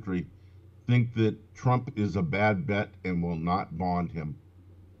this country think that Trump is a bad bet and will not bond him.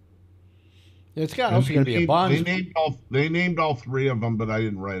 It's also going to be a bond. They named all three of them, but I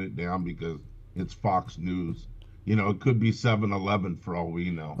didn't write it down because it's Fox News. You know, it could be 7-Eleven for all we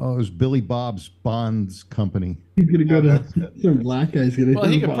know. Oh, it was Billy Bob's Bonds Company. He's going to go to some black guy's going to. Well,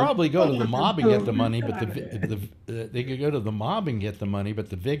 he could probably go to the mob and get the money, but they could go to the mob and get the money, but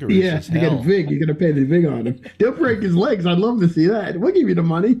the vigor is as you hell. got a vig. You're going to pay the vig on him. They'll break his legs. I'd love to see that. We'll give you the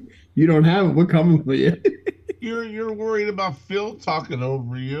money. You don't have it. We're coming for you. You're worried about Phil talking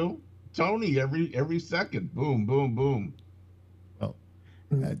over you. Tony, every second, boom, boom, boom.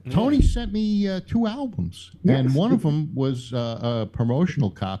 Tony sent me 2 albums, and one of them was a promotional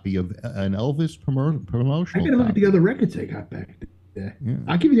copy of an Elvis promotional. I got to look at the other records I got back there. Yeah.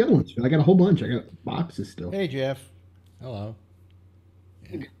 I'll give you the other ones. I got a whole bunch. I got boxes still. Hey, Jeff. Hello.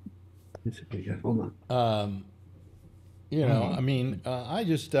 Hold on. You know, I mean, I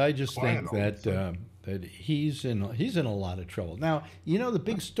just think that he's in a lot of trouble. Now, you know, the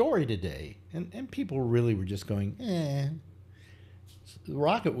big story today, and people really were just going, the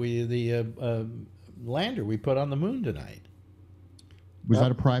rocket the lander we put on the moon tonight. Was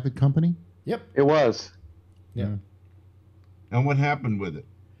that a private company? Yep. It was. Yeah. And what happened with it?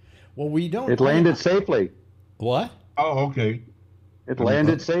 Well, we don't. It landed safely. What? Oh, okay. It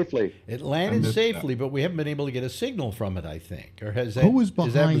landed safely. It landed safely, but we haven't been able to get a signal from it, I think. Or has that, Who was has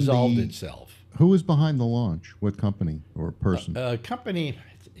that behind resolved itself? Who was behind the launch? What company or person? Company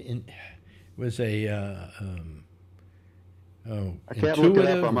was a I can't look it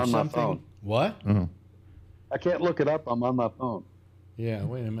up. I'm or on my something. phone. What? I can't look it up. I'm on my phone. Yeah,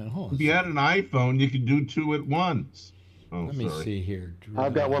 wait a minute. Hold on. If you had an iPhone, you could do 2 at once. Oh, Let me see here.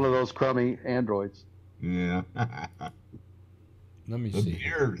 I've got one of those crummy Androids. Yeah. Let me The see.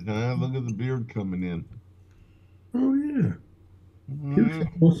 beard. Look at the beard coming in. Oh yeah.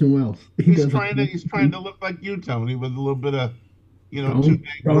 Mm. Orson Welles. He's trying to look like you, Tony, with a little bit of, today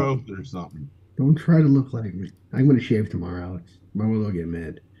growth or something. Don't try to look like me. I'm going to shave tomorrow, Alex. My mother will get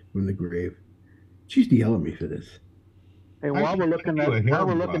mad from the grave. She used to yell at me for this. Hey, while we're looking that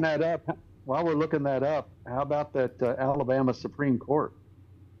up, how about that Alabama Supreme Court?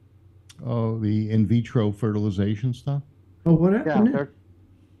 Oh, the in vitro fertilization stuff? Oh, what happened? Yeah,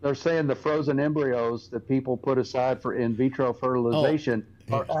 they're saying the frozen embryos that people put aside for in vitro fertilization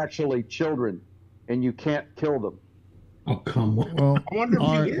are actually children, and you can't kill them. Oh, come on. Well, I wonder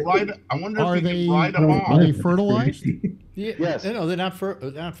if you can ride them are off. they fertilized? Yes. No, they're not.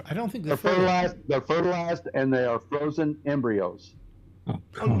 I don't think They're fertilized. They're fertilized, and they are frozen embryos. Oh, Oh,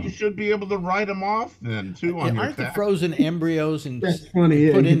 come you on. should be able to write them off then too on your Aren't the tax. frozen embryos and That's funny.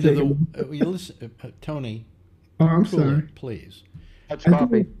 Yeah, put you can into take the? them. You listen, Tony. Oh, I'm Cool sorry. it, please. That's I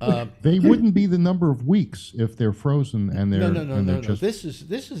coffee. thought- They wouldn't be the number of weeks if they're frozen and they're No. just This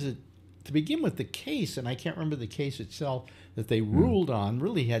is to begin with the case, and I can't remember the case itself that they ruled on.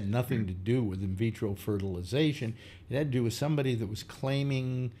 Really had nothing to do with in vitro fertilization. It had to do with somebody that was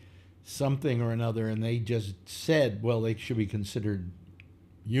claiming something or another, and they just said, well, they should be considered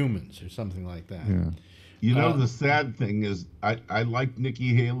humans or something like that. yeah. You know, the sad thing is, I liked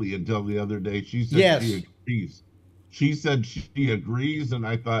Nikki Haley until the other day. She said Yes. she agrees. She said she agrees, and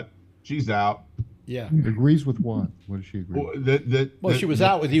I thought she's out. Yeah. Agrees with what? What does she agree? Well, Well, she was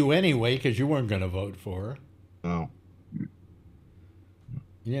out with you anyway because you weren't going to vote for her. Oh,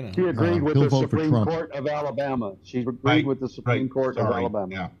 You know. She agreed with he'll the vote for Supreme Trump. Court of Alabama. She agreed right, with the Supreme right, Court of sorry,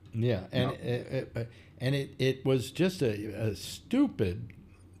 Alabama. Yeah. Yeah, and it was just a stupid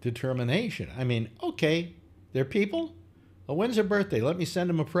determination. I mean, okay, they're people. Well, when's their birthday? Let me send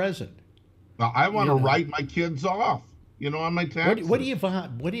them a present. Well, I want to You know. write my kids off. You know, on my taxes. What do you buy?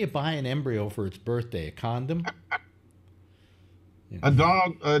 What do you buy an embryo for its birthday? A condom?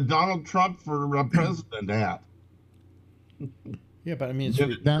 A Donald Trump for president hat. Yeah, but I mean,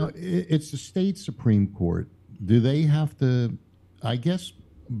 Now, it's the state Supreme Court. Do they have to, I guess,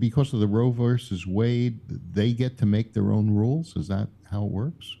 because of the Roe versus Wade, they get to make their own rules? Is that how it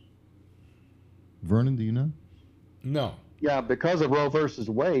works? Vernon, do you know? no. Yeah, because of Roe versus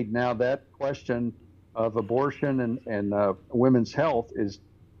Wade, now that question of abortion and women's health is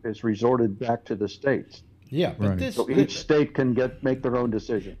resorted back to the states. Yeah, but Right. So each state can make their own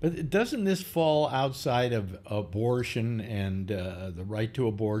decision. But doesn't this fall outside of abortion and the right to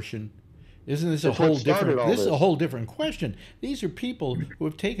abortion? Isn't this a That's what whole started different? all This is a this. whole different question. These are people who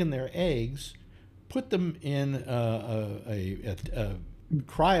have taken their eggs, put them in a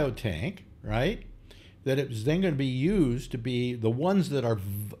cryo tank, right? That it was then going to be used to be the ones that are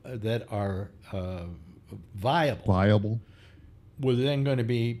viable. Viable? Was then going to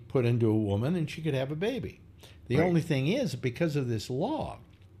be put into a woman and she could have a baby. The Right. only thing is, because of this law,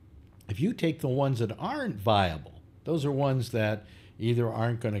 if you take the ones that aren't viable, those are ones that either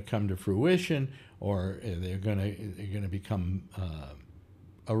aren't going to come to fruition or they're going to become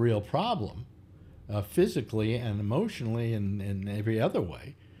a real problem physically and emotionally and every other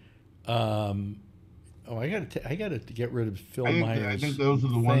way. I got to get rid of Phil Meyer's. I think those are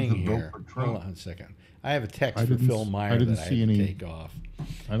the ones that thing vote here. for Trump. Hold on a second. I have a text I for didn't Phil s- Meyer I didn't that I see have to any- take off.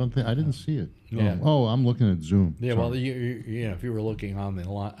 I didn't see it. Yeah. Oh, I'm looking at Zoom. Yeah, Sorry. well, you know, if you were looking on the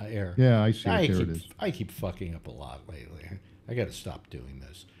air. Yeah, I see it. There keep, it is. I keep fucking up a lot lately. I got to stop doing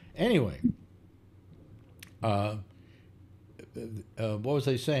this. Anyway, what was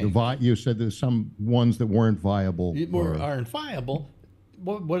I saying? You said there's some ones that weren't viable. Aren't viable.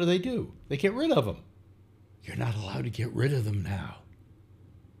 What do? They get rid of them. You're not allowed to get rid of them now.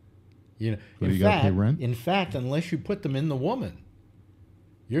 You know, So you gotta pay rent? in fact, unless you put them in the woman,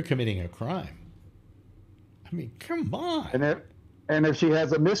 you're committing a crime. I mean, come on. And if she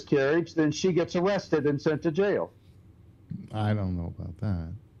has a miscarriage, then she gets arrested and sent to jail. I don't know about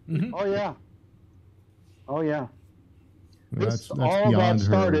that. Oh yeah. Oh yeah. That's This all got beyond her.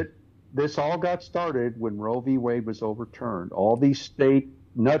 started. This all got started when Roe v. Wade was overturned. All these state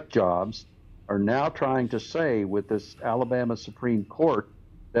nut jobs are now trying to say with this Alabama Supreme Court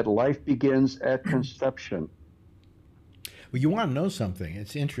that life begins at conception. Well, you want to know something?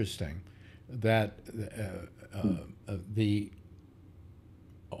 It's interesting that the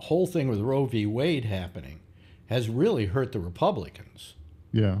whole thing with Roe v. Wade happening has really hurt the Republicans.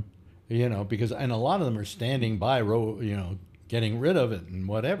 Yeah. You know, because and a lot of them are standing by Roe, you know, getting rid of it and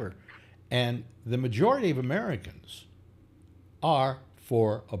whatever. And the majority of Americans are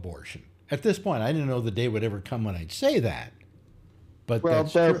for abortion. At this point, I didn't know the day would ever come when I'd say that. But Well,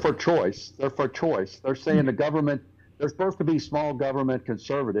 that's they're true. for choice. They're for choice. They're saying the government, they're supposed to be small government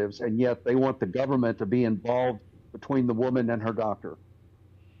conservatives, and yet they want the government to be involved between the woman and her doctor.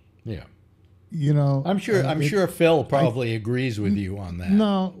 Yeah. You know, I'm sure Phil probably agrees with you on that.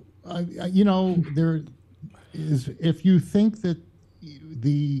 No, you know, there is, if you think that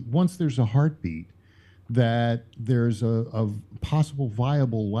once there's a heartbeat, that there's a possible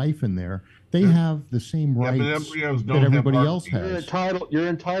viable life in there, they have the same Yeah, but rights embryos that don't have everybody else heartbeats. has. You're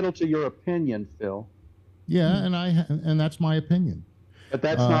entitled to your opinion, Phil. Yeah, and that's my opinion. But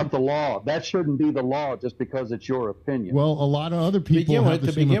that's not the law. That shouldn't be the law just because it's your opinion. Well, a lot of other To people begin have with, the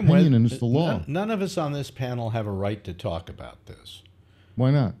to same begin opinion, and with, it's the law. none of us on this panel have a right to talk about this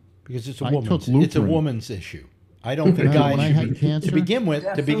Why not? because it's I a took woman's Lutheran. issue. I don't think when I guys had should be, cancer, to begin with.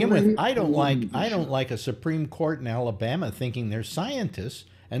 To begin with, I don't Definitely. like a Supreme Court in Alabama thinking they're scientists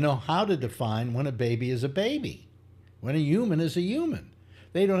and know how to define when a baby is a baby, when a human is a human.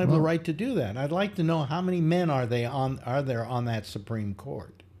 They don't have the right to do that. I'd like to know how many men are there on that Supreme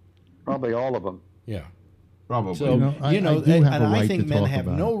Court. Probably all of them. Yeah. Probably. So I do have and a I right think to men talk have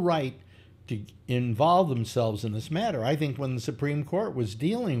about no it. right to involve themselves in this matter. I think when the Supreme Court was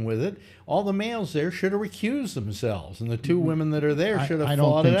dealing with it, all the males there should have recused themselves, and the two women that are there should I have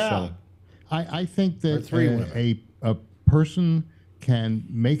don't fought think it so. out. I think Or that three women. a person can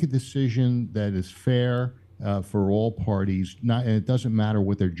make a decision that is fair for all parties. Not, and it doesn't matter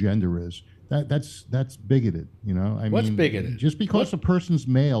what their gender is. That's bigoted. You know, I What's mean, bigoted? just because What? a person's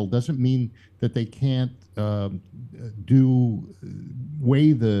male doesn't mean that they can't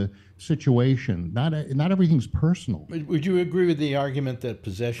weigh the situation. Not everything's personal. Would you agree with the argument that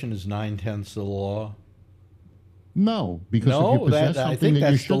possession is 9/10 of the law? No, because No, if you possess I something think that you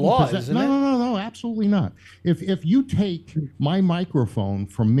that's the shouldn't law, possess, isn't no, it? no, absolutely not. If you take my microphone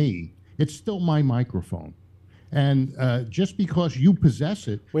from me, it's still my microphone, and just because you possess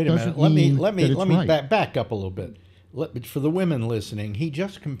it Wait a doesn't minute. mean Let that me it's right. back up a little bit. For the women listening, he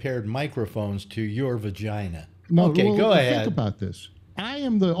just compared microphones to your vagina. No, Okay, well, go think ahead. about this. I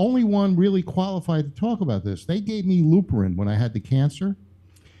am the only one really qualified to talk about this. They gave me Luprin when I had the cancer.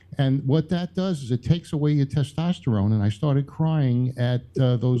 And what that does is it takes away your testosterone. And I started crying at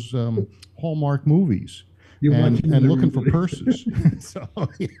those Hallmark movies You're and watching looking for everybody. purses. So,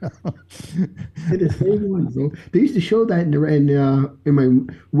 you know. They're the same ones. Though. They used to show that in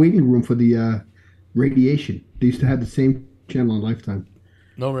my waiting room for the radiation. They used to have the same channel on Lifetime.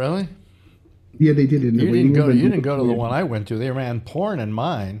 No, really? Yeah, they did it in the You waiting didn't go. room. You didn't go to the one I went to. They ran porn in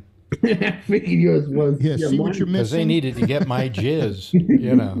mine I figured yours was. Yeah, see what you're because they missing? needed to get my jizz.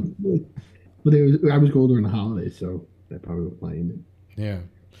 You know. But I was going during the holidays, so that probably was playing it. Yeah.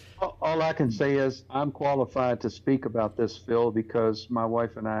 All I can say is I'm qualified to speak about this, Phil, because my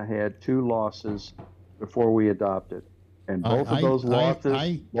wife and I had 2 losses before we adopted, and both of those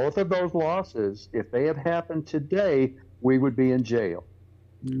losses, if they had happened today, we would be in jail.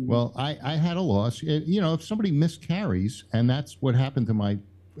 Well, I had a loss. You know, if somebody miscarries, and that's what happened to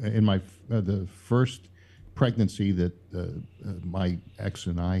the first pregnancy that my ex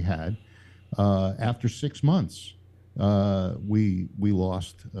and I had. After 6 months, we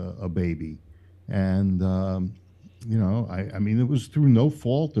lost a baby, and you know, I mean, it was through no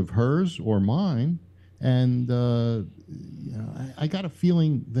fault of hers or mine, and you know, I got a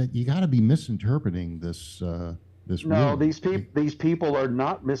feeling that you got to be misinterpreting this. No, ruling. these people are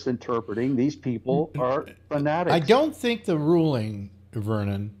not misinterpreting. These people are fanatics. I don't think the ruling,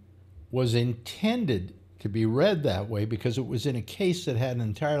 Vernon, was intended to be read that way because it was in a case that had an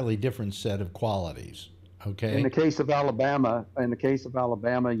entirely different set of qualities. Okay. In the case of Alabama,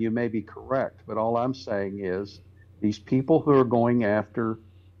 you may be correct, but all I'm saying is these people who are going after,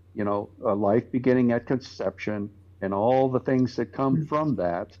 you know, a life beginning at conception and all the things that come from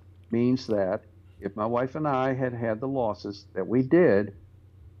that means that if my wife and I had had the losses that we did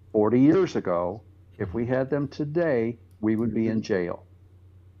 40 years ago, if we had them today, we would be in jail.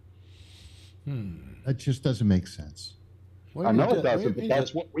 That just doesn't make sense. I know it doesn't, but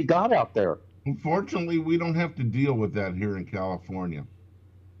that's what we got out there. Unfortunately, we don't have to deal with that here in California.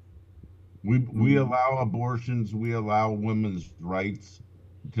 We allow abortions. We allow women's rights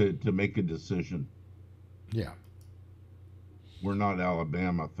to make a decision. Yeah. We're not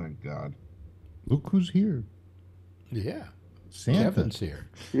Alabama, thank God. Look who's here. Yeah. Santa. Kevin's here.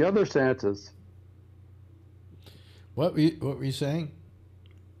 The other Santas. What were you saying?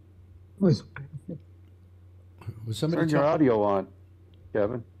 Was somebody Turn your talking? audio on,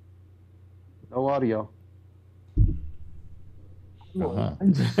 Kevin. No audio.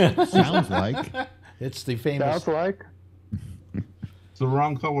 Sounds like. It's the famous. Sounds like. It's the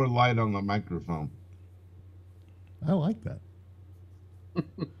wrong color light on the microphone. I like that.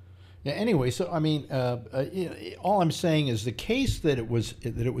 Yeah. Anyway, so I mean, all I'm saying is the case that it was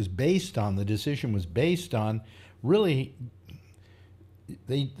based on, the decision was based on, really,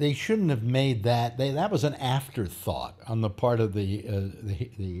 they shouldn't have made that. That was an afterthought on the part of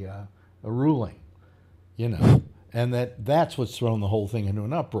the ruling, you know, and that's what's thrown the whole thing into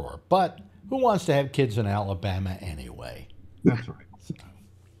an uproar. But who wants to have kids in Alabama anyway? That's right.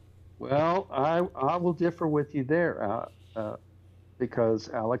 Well, I will differ with you there, because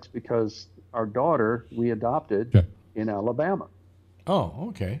our daughter we adopted in Alabama. Oh,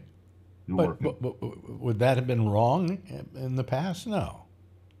 okay. But would that have been wrong in the past? No.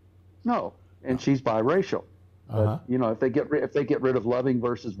 No, and she's biracial. But, you know, if they get rid of Loving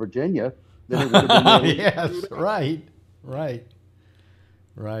versus Virginia, then it would have been. Yes,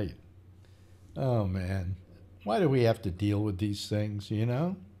 right. Oh, man. Why do we have to deal with these things, you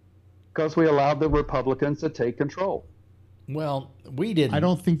know? Because we allowed the Republicans to take control. Well, we didn't. I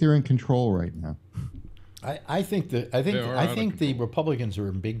don't think they're in control right now. I think the Republicans are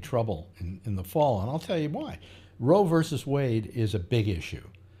in big trouble in the fall, and I'll tell you why. Roe versus Wade is a big issue,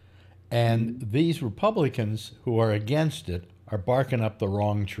 and these Republicans who are against it are barking up the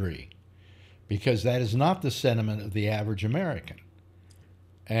wrong tree, because that is not the sentiment of the average American.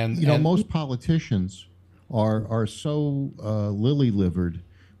 And most politicians are so lily-livered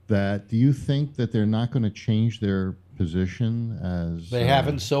that, do you think that they're not going to change their position as they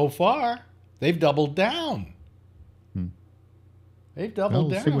haven't so far? They've doubled down. They've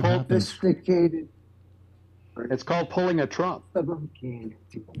doubled down. See what happens. Sophisticated. It's called pulling a Trump.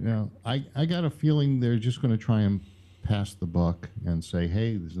 Yeah, I got a feeling they're just going to try and pass the buck and say,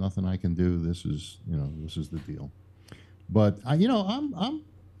 "Hey, there's nothing I can do. This is the deal." But I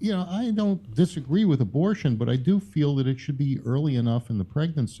don't disagree with abortion, but I do feel that it should be early enough in the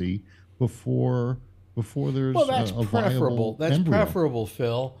pregnancy before there's that's a preferable. viable That's embryo. preferable,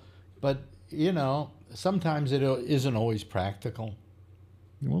 Phil. But sometimes it isn't always practical.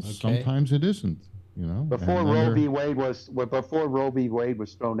 Well, Okay. sometimes it isn't. Before and then Roe v. Wade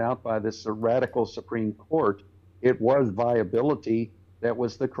was thrown out by this radical Supreme Court, it was viability that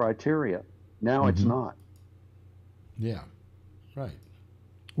was the criteria. Now it's not. Yeah, right.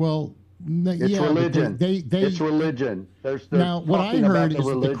 Well, It's religion. It's religion. They're now, what I talking about heard the is that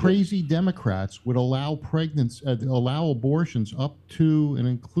the religion. crazy Democrats would allow abortions up to and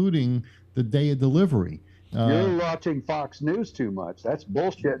including the day of delivery. You're watching Fox News too much. That's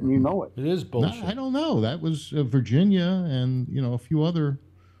bullshit, and you know it. It is bullshit. I don't know. That was Virginia and a few other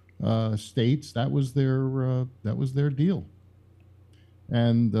states. That was their deal.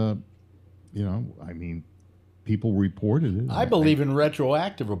 And I mean, people reported it. I believe in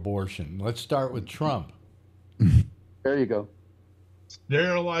retroactive abortion. Let's start with Trump. There you go.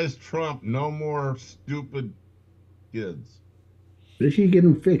 Sterilize Trump. No more stupid kids. They should get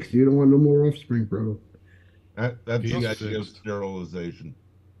them fixed. You don't want no more offspring, bro. That's He's the idea of fixed. sterilization.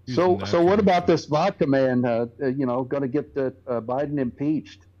 So what about this vodka man? Going to get Biden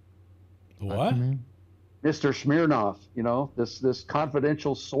impeached? What? Mr. Smirnoff. This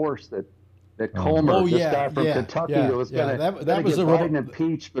confidential source that Comer, guy from Kentucky, that was going to get Biden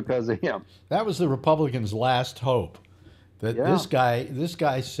impeached because of him. That was the Republicans' last hope. That this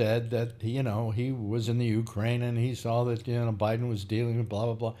guy said that he was in the Ukraine and he saw that Biden was dealing with blah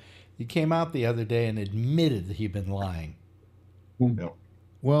blah blah. He came out the other day and admitted that he'd been lying. Yep.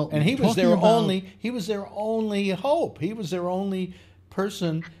 Well, And he was their only hope. He was their only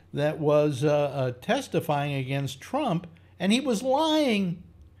person that was testifying against Trump, and he was lying.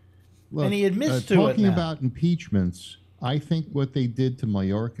 Look, and he admits to it talking now. about impeachments, I think what they did to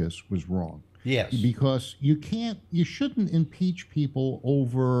Mayorkas was wrong. Yes. Because you shouldn't impeach people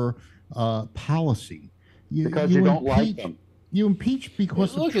over policy. Because you don't like them. You impeach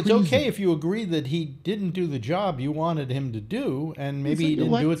because Look, of it's treason. okay if you agree that he didn't do the job you wanted him to do, and maybe he didn't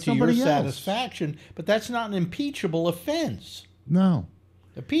elect do it to your somebody else. satisfaction, but that's not an impeachable offense. No.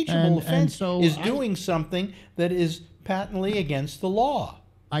 Impeachable offense so is doing something that is patently against the law.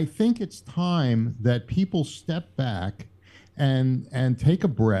 I think it's time that people step back and take a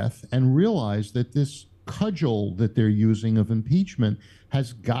breath and realize that this cudgel that they're using of impeachment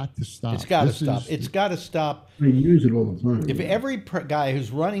has got to stop. It's got to stop. It's got to stop. They use it all the time. If every guy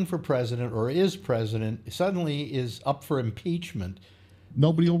who's running for president or is president suddenly is up for impeachment,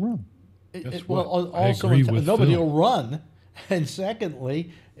 nobody will run. Also nobody will run. And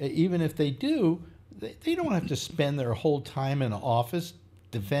secondly, even if they do, they don't have to spend their whole time in office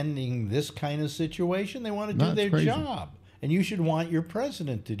defending this kind of situation. They want to do their job. And you should want your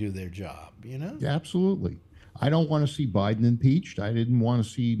president to do their job, Yeah, absolutely. I don't want to see Biden impeached. I didn't want to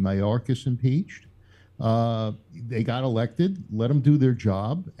see Mayorkas impeached. They got elected. Let them do their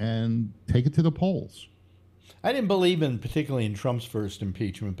job and take it to the polls. I didn't believe particularly in Trump's first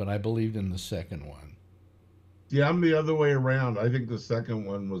impeachment, but I believed in the second one. Yeah, I'm the other way around. I think the second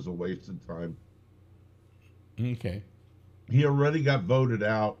one was a waste of time. Okay. He already got voted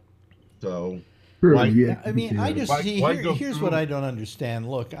out, so... Here's what I don't understand.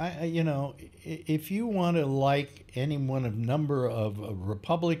 Look, if you want to like any one of number of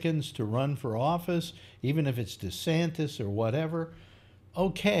Republicans to run for office, even if it's DeSantis or whatever,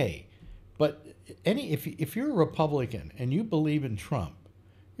 okay. But if you're a Republican and you believe in Trump,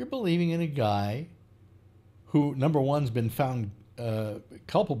 you're believing in a guy who, number one's been found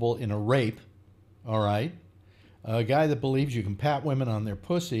culpable in a rape, all right? a guy that believes you can pat women on their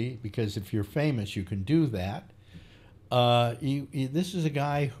pussy because if you're famous, you can do that. This is a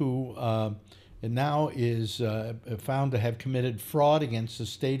guy who now is found to have committed fraud against the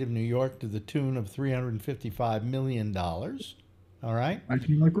state of New York to the tune of $355 million. All right? I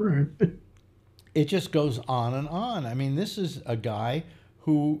feel like we're It just goes on and on. I mean, this is a guy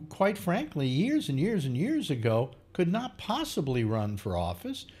who, quite frankly, years and years and years ago, could not possibly run for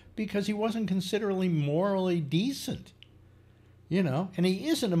office because he wasn't considered morally decent. You know, and he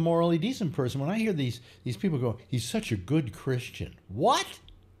isn't a morally decent person. When I hear these people go, he's such a good Christian. What?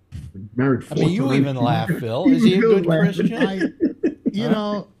 married. I mean, you even laugh, Phil. Is he a good Christian? You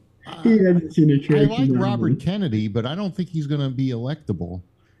know, He hasn't seen a I church like in Robert Kennedy, but I don't think he's going to be electable.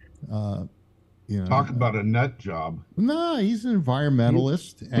 You know, Talk about a nut job. no, he's an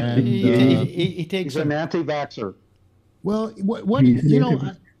environmentalist, and he takes He's an anti-vaxxer. well, what He's you know,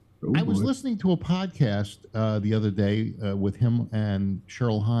 an I was boy. listening to a podcast the other day with him and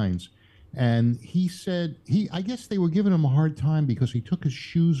Cheryl Hines, and he said I guess they were giving him a hard time because he took his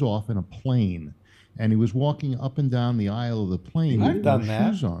shoes off in a plane, and he was walking up and down the aisle of the plane I've with done no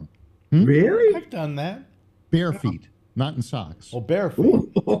that. shoes on, Really? I've done that. bare feet, not in socks. Oh, bare feet.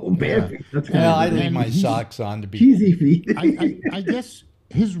 Bare feet. That's kind Well, I of leave And my he's- socks on to be. cheesy feet. I guess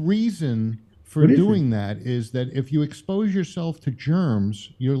his reason for What is doing that is that if you expose yourself to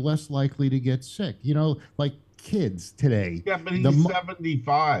germs, you're less likely to get sick. You know, like kids today. Yeah, but he's The mo-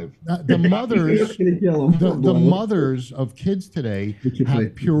 75. The mothers, That's gonna kill him. the mothers of kids today The kids have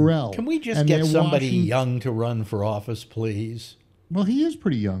like- Purell. Can we just and get they're somebody washing- young to run for office, please? Well, he is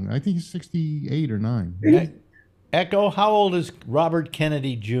pretty young. I think he's 68 or 9. Echo, how old is Robert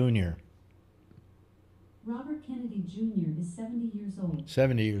Kennedy Jr.? Robert Kennedy Jr. is 70 years old.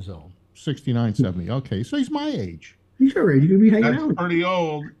 70 years old. 69, 70. Okay, so he's my age. He's all right. You're gonna be hanging That's out. pretty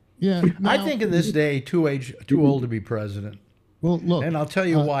old. Yeah. I now- think in this day, too old to be president. Well, look. And I'll tell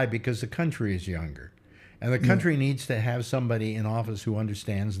you why, because the country is younger. And the country needs to have somebody in office who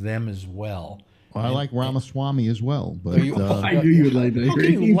understands them as well. I like Ramaswamy as well, but I knew you would like that. How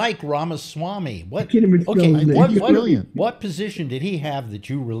can you like Ramaswamy? What? can't even spell Okay, his name. what, He's what, brilliant. what position did he have that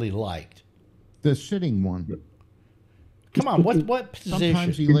you really liked? the sitting one. Come on, what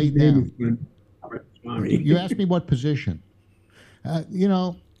Sometimes position? he laid His name down. is Glenn Ramaswamy. You asked me what position. You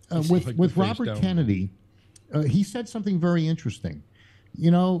know, with like with the face Robert down. Kennedy, he said something very interesting.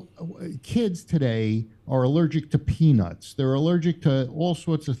 You know, kids today are allergic to peanuts. They're allergic to all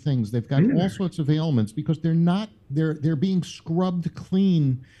sorts of things. They've got all sorts of ailments because they're being scrubbed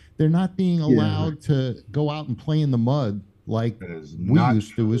clean. They're not being allowed to go out and play in the mud like That is we not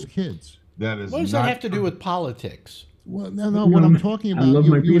used to as true. kids. That is What does not that have to do true. with politics? Well, no. What I'm talking I about, love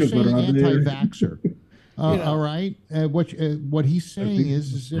you my were peanut saying butter out there. anti-vaxxer. All right. What he's saying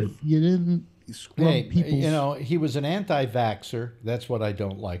is if you didn't scrub Hey, people's, you know, he was an anti-vaxxer. That's what I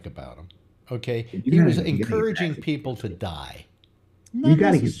don't like about him. Okay, You he was gotta get encouraging vaccinated. people to die. not You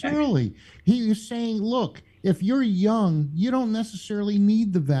gotta get necessarily. He is saying, look, if you're young, you don't necessarily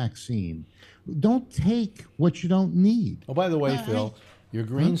need the vaccine. Don't take what you don't need. Oh, by the way, I- Phil, your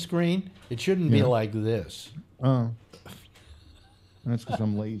green screen, it shouldn't be Yeah. like this. Oh, that's because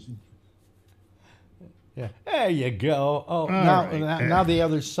I'm lazy. Yeah, there you go. Oh, right. now the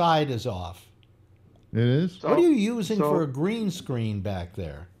other side is off. It is. So- What are you using so- for a green screen back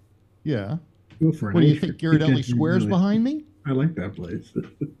there? Yeah. Go for it. What do you I think, Ghirardelli Square's really- behind me? I like that place.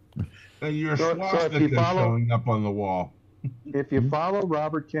 Your So if you swastika is follow- showing up on the wall. If you follow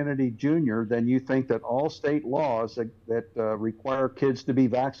Robert Kennedy Jr., then you think that all state laws that require kids to be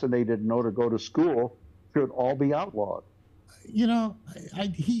vaccinated in order to go to school should all be outlawed. You know,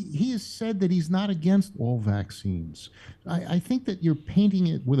 he has said that he's not against all vaccines. I think that you're painting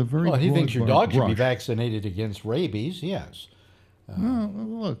it with a very Well, he broad thinks your dog should be brush. vaccinated against rabies. Yes. No,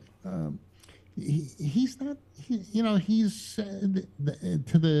 look, he's not. You know, he's said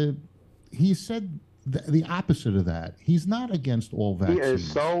he said the opposite of that. He's not against all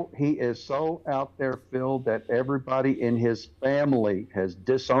vaccines. He is so out there, Phil, that everybody in his family has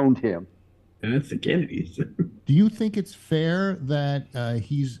disowned him. And that's the Kennedys. Do you think it's fair that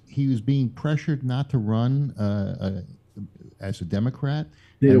he was being pressured not to run as a Democrat?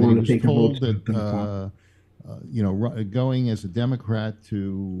 They and don't that he wanna was take the told votes to the that going as a Democrat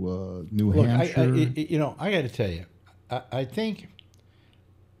to New Look, Hampshire. I got to tell you, I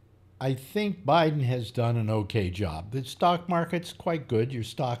think Biden has done an okay job. The stock market's quite good. Your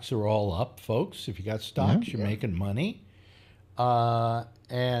stocks are all up, folks. If you got stocks, you're making money.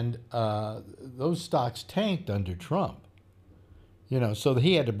 And those stocks tanked under Trump. You know, so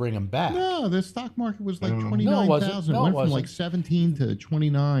he had to bring them back. No, the stock market was like No, it 29,000. No, it Went from wasn't. like 17 to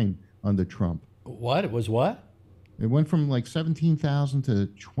 29 under Trump. What? It was what? It went from like 17,000 to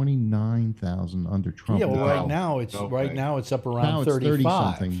 29,000 under Trump. Yeah, well, No. right now it's up around now it's 30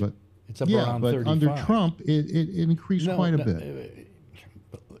 something, but it's up yeah, around but 35. under Trump, it increased quite a bit.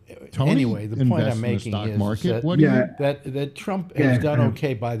 Tony Anyway, the point invests I'm in the making stock is market. that, What do you? that Trump has done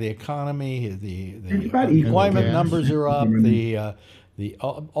okay by the economy. The about equal. employment Gas. numbers are up.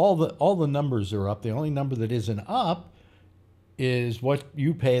 All the numbers are up. The only number that isn't up is what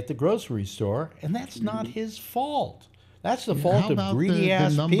you pay at the grocery store, and that's not his fault. That's the fault How of about greedy the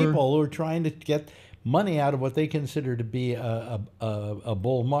ass number- people who are trying to get money out of what they consider to be a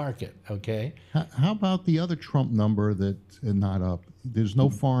bull market. Okay. How about the other Trump number that's not up? There's no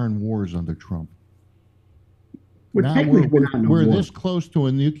foreign wars under Trump. Well, Now technically, we're not in a we're war. this close to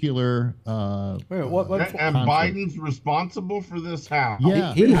a nuclear. Wait, what And conflict. Biden's responsible for this how?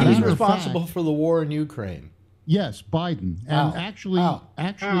 Yeah, he's matter of responsible fact, for the war in Ukraine. Yes, Biden. And How? actually,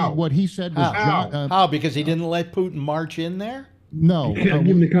 How? what he said was How? How? Because he didn't let Putin march in there? no. You can't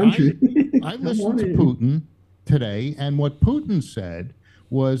give him the country. I listened to Putin today, and what Putin said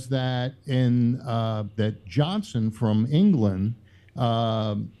was that that Johnson from England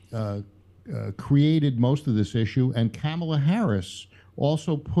created most of this issue, and Kamala Harris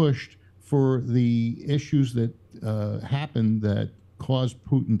also pushed for the issues that happened that caused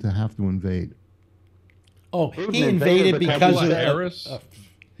Putin to have to invade. Oh, Putin he invaded because Kamala of Harris?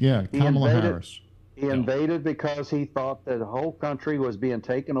 Yeah, He Kamala invaded- Harris. He invaded because he thought that the whole country was being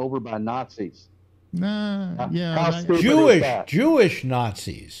taken over by Nazis. Nah, yeah. How I- stupid is that? Jewish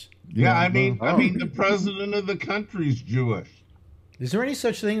Nazis. Yeah, I well, mean, the president of the country's Jewish. Is there any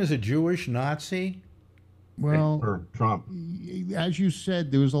such thing as a Jewish Nazi? well, For Trump. as you said,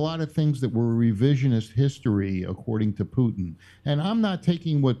 there was a lot of things that were revisionist history, according to Putin. And I'm not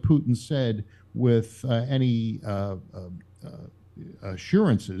taking what Putin said with any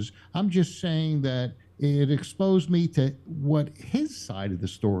assurances. I'm just saying that it exposed me to what his side of the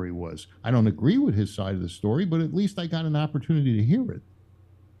story was. I don't agree with his side of the story, but at least I got an opportunity to hear it.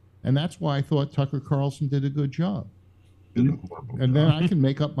 And that's why I thought Tucker Carlson did a good job. Did a horrible And then I can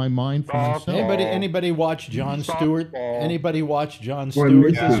make up my mind for myself. Anybody watch Jon Stewart? Softball. Anybody watch Jon Well,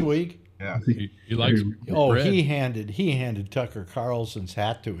 Stewart yeah. this week? Yeah. He likes Oh, bread. he handed Tucker Carlson's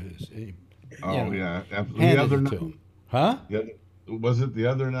hat to his. Oh, know, yeah. Absolutely. The Handed other it night, to him. Huh? was it the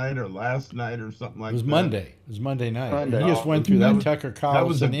other night or last night or something like It was that? Monday. It was Monday night. Monday. He just went through that Tucker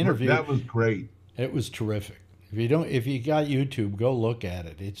Carlson interview. That was great. It was terrific. If you got YouTube, go look at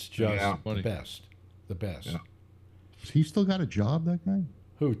it. It's just Yeah. the best. The best. Yeah. Has he still got a job, that guy?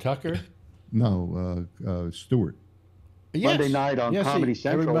 Who, Tucker? No, Stewart. Yes. Monday night on Yes, Comedy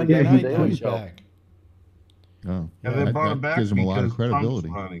Central, Every he Monday did the night Daily he's Show. back. Oh, And yeah, they brought that him back gives him a lot of because credibility.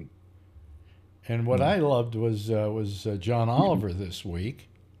 Trump's running. And what I loved was John Oliver this week,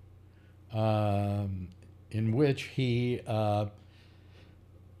 in which he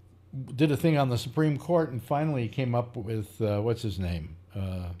did a thing on the Supreme Court, and finally he came up with what's his name,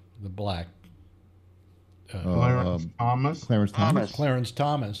 the black Clarence Thomas. Clarence Thomas. Clarence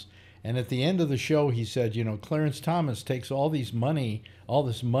Thomas. And at the end of the show, he said, Clarence Thomas takes all this money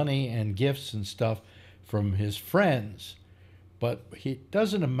and gifts and stuff from his friends, but it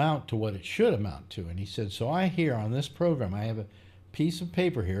doesn't amount to what it should amount to. And he said, so I hear on this program, I have a piece of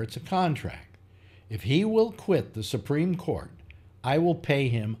paper here. It's a contract. If he will quit the Supreme Court, I will pay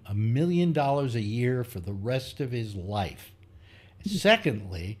him $1 million a year for the rest of his life.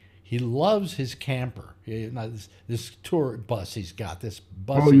 Secondly, he loves his camper. This tour bus he's got, this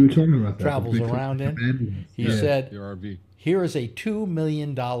bus Oh, you were he talking about that. travels The big around in. van. He Yeah. said, Your RV. here is a $2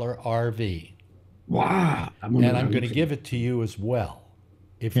 million RV, Wow. and I'm going to give it to you as well.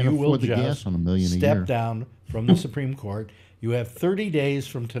 If Can't you will afford the gas just on $1 million a step year. down from the Supreme Court, you have 30 days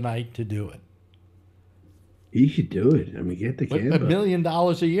from tonight to do it. He should do it. I mean, get the But camera. $1 million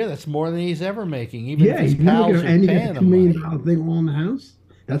a year, that's more than he's ever making, even Yeah, if his he's never pals gonna, are and you paying got a $2 him million money. thing all in the house.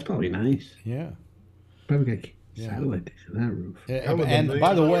 That's probably nice. Yeah. Probably got Yeah. satellite dish on that roof. That was And $1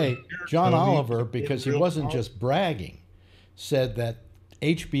 by the million way, a year, John Tony. Oliver, because he Real wasn't talk. just bragging, said that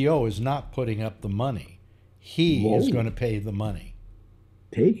HBO is not putting up the money. He is Whoa. going to pay the money.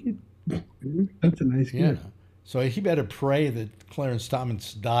 Take it. That's a nice Yeah. gift. So he better pray that Clarence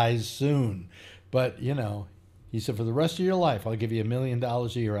Thomas dies soon. But, he said, for the rest of your life, I'll give you $1 million a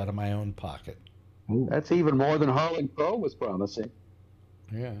year out of my own pocket. Oh. That's even more than Harlan Crow was promising.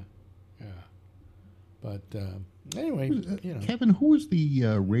 Yeah. Yeah. But anyway, Kevin, who was the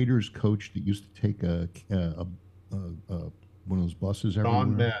Raiders coach that used to take one of those buses everywhere?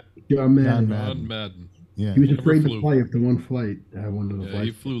 Don Matt. John Madden. John Madden. Yeah. He was Never afraid flew. to fly after one flight. One of the Yeah, flights.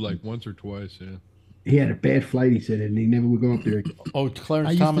 he flew like once or twice. Yeah. He had a bad flight, he said, and he never would go up there. oh, I Clarence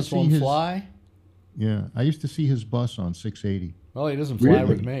used to Thomas see won't his- fly? Yeah, I used to see his bus on 680. Well, he doesn't fly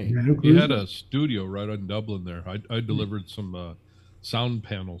with Really? me. Madam He Cruiser? had a studio right on Dublin there. I delivered some sound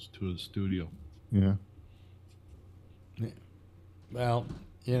panels to his studio. Yeah. Well,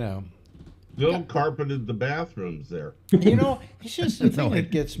 you know. Bill carpeted the bathrooms there. You know, it's just the thing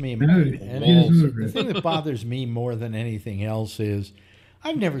that gets me, and the thing that bothers me more than anything else is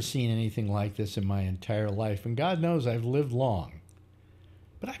I've never seen anything like this in my entire life, and God knows I've lived long.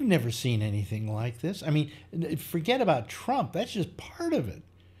 But I've never seen anything like this. I mean, forget about Trump. That's just part of it.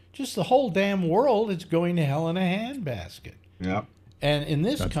 Just the whole damn world is going to hell in a handbasket. Yeah. And in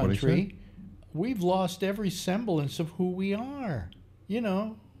this That's what he country, we've lost every semblance of who we are. You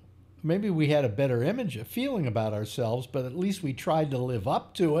know, maybe we had a better image, a feeling about ourselves, but at least we tried to live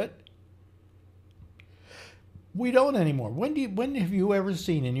up to it. We don't anymore. When have you ever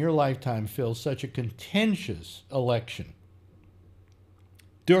seen in your lifetime, Phil, such a contentious election?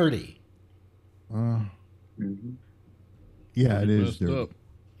 Dirty. Yeah, it Pretty is messed dirty. up.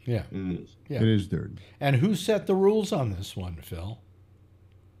 Yeah. It is. Yeah. It is dirty. And who set the rules on this one, Phil?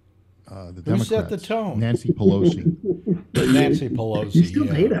 The Who Democrats. set the tone? Nancy Pelosi. Nancy Pelosi. You still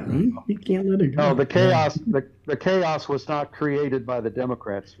yeah. hate her, huh? You can't let her go. No, the chaos. The chaos was not created by the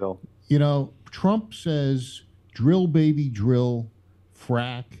Democrats, Phil. You know, Trump says drill, baby, drill,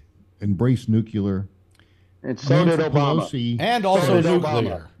 frack, embrace nuclear. And so did Obama. Pelosi, And also So did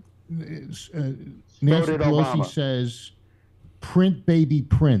nuclear. Nancy did Pelosi Obama. says print, baby,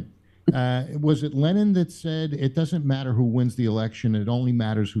 print. Was it Lenin that said it doesn't matter who wins the election, it only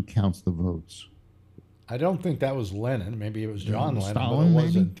matters who counts the votes? I don't think that was Lenin. Maybe it was John Lennon, Stalin, but it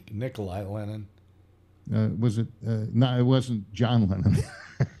wasn't Nikolai Lenin. Was it? No, it wasn't John Lennon.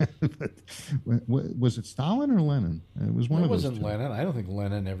 But, was it Stalin or Lenin? It was one It of those wasn't two. Lenin. I don't think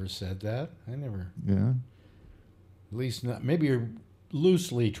Lenin ever said that. I never. Yeah. At least not. Maybe you're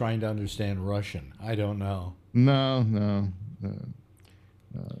loosely trying to understand Russian. I don't know. No.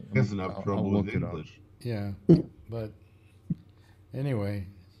 He has enough I'll trouble look with it up. English. Yeah, but anyway.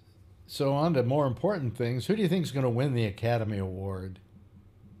 So on to more important things. Who do you think is going to win the Academy Award?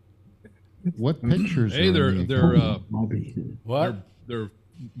 What pictures? Hey, are in the they're Bobby. What? they're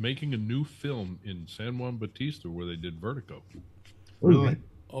making a new film in San Juan Bautista where they did Vertigo. Really?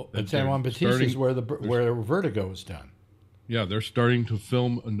 Oh, That and San Juan they're Bautista is starting- where Vertigo was done. Yeah, they're starting to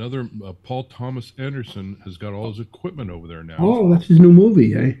film another. Paul Thomas Anderson has got all his equipment over there now. Oh, that's his new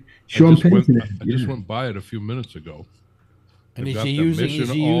movie, eh? Sean Penn's in it. I just Yeah. went by it a few minutes ago. And They've is got he the using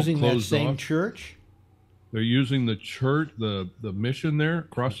mission all that closed same off. church? They're using the church, the mission there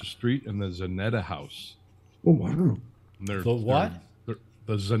across the street, and the Zanetta House. Oh, wow. And The what?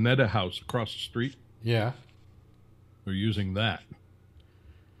 The Zanetta House across the street. Yeah. They're using that.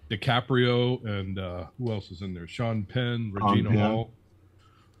 DiCaprio and who else is in there? Sean Penn, Regina Penn. Hall.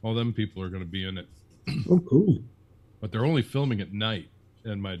 All them people are going to be in it. Oh, cool. But they're only filming at night.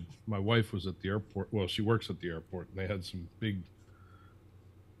 And my wife was at the airport. Well, she works at the airport. And they had some big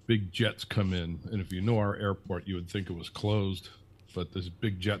jets come in. And if you know our airport, you would think it was closed. But these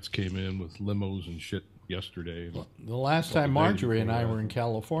big jets came in with limos and shit yesterday. The last time Couple days Marjorie and before I that. were in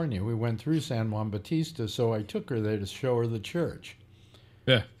California, we went through San Juan Bautista, so I took her there to show her the church.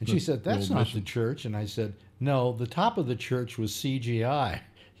 Yeah. And she said, "That's the not mission. the church." And I said, "No, the top of the church was CGI.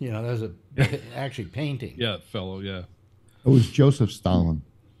 You know, there's actually painting." Yeah, fellow, yeah. It was Joseph Stalin.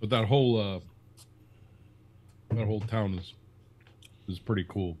 But that whole town is pretty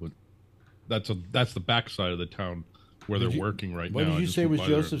cool. But that's the backside of the town where Did they're you- working right What now. did I you just say went was by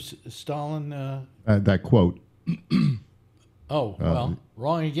there. Joseph Stalin? That quote. Well,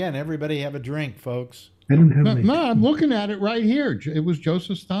 wrong again. Everybody have a drink, folks. I don't have No, any. no, I'm looking at it right here. It was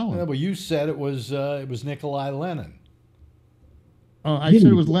Joseph Stalin. Well, you said it was Nikolai Lenin. Oh, I said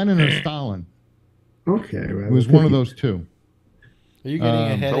it was Lenin or Stalin. Okay. Well, It was one of those two. Are you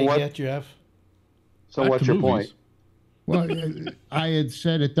getting a headache what- yet, Jeff? So Back what's to your movies. point? Well, I had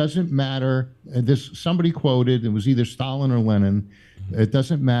said it doesn't matter. Somebody quoted it was either Stalin or Lenin. It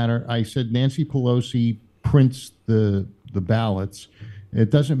doesn't matter. I said Nancy Pelosi prints the ballots. It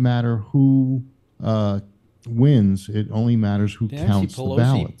doesn't matter who wins. It only matters who Nancy counts the Pelosi-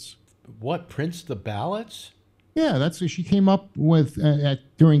 ballots. What, prints the ballots? Yeah, that's what she came up with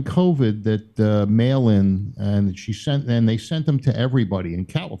during COVID. That mail-in, and they sent them to everybody in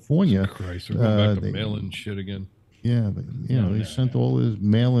California. Christ, we're going back to they- mail-in shit again. Yeah, they sent all his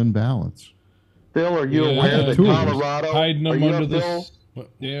mail-in ballots. Phil, are you Yeah, aware that two of them. Colorado? Hiding are them you under a Phil? this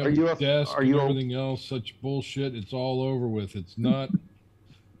damn are you a- desk are and you a- everything else. Such bullshit. It's all over with. It's not.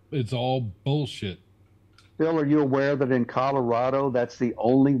 It's all bullshit. Phil, are you aware that in Colorado, that's the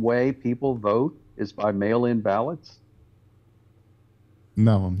only way people vote is by mail-in ballots?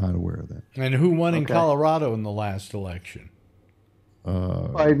 No, I'm not aware of that. And who won in Colorado in the last election?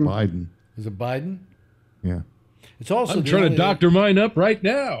 Biden. Is it Biden? Yeah. It's also I'm trying to doctor mine up right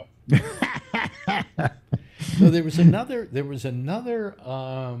now. So there was another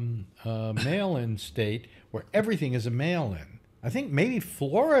mail-in state where everything is a mail-in. I think maybe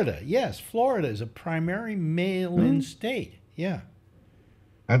Florida. Yes, Florida is a primary mail-in state. Yeah.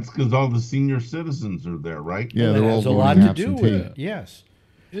 That's because all the senior citizens are there, right? Yeah, they're all has a lot to do with it. Yes.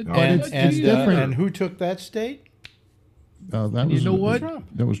 It's different. And who took that state? That you was, know what? Trump.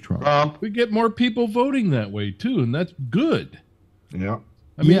 That was Trump. We get more people voting that way too, and that's good. Yeah.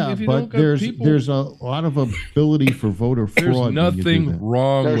 I mean, yeah, if you but don't got there's people, there's a lot of ability for voter fraud. there's when you do nothing that.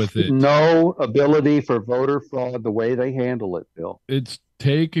 wrong with it. No ability for voter fraud the way they handle it, Bill. It's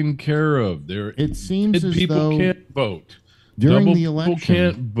taken care of. It seems as people though can't vote. during Double the election, people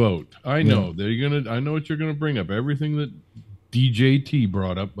can't vote. I know I know what you're gonna bring up. Everything that DJT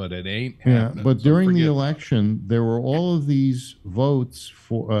brought up, but it ain't happening. but So during the forget election, there were all of these votes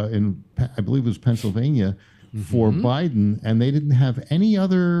for in I believe it was Pennsylvania for Biden, and they didn't have any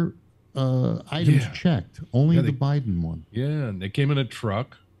other items checked. Only the Biden one. Yeah, and they came in a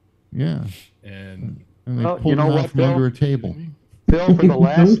truck. Yeah, and they pulled him out from under a table. Bill, for the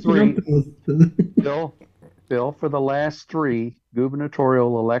last three, Bill, for the last three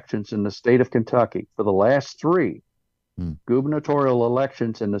gubernatorial elections in the state of Kentucky, gubernatorial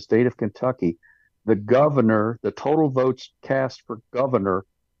elections in the state of Kentucky, the total votes cast for governor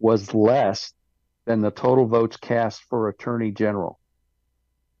was less than the total votes cast for attorney general.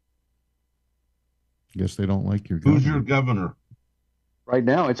 Guess they don't like your governor. Who's your governor? Right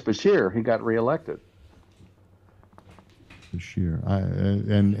now, it's Bashir. He got reelected. Bashir.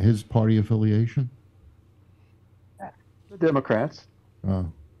 And his party affiliation? The Democrats. Oh.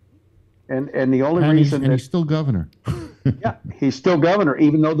 And the only reason he's still governor. Yeah, he's still governor,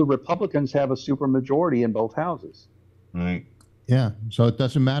 even though the Republicans have a supermajority in both houses. Right. Yeah. So it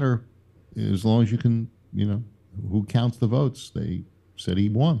doesn't matter as long as you can, who counts the votes. They said he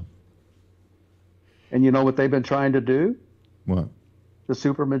won. And you know what they've been trying to do? What? The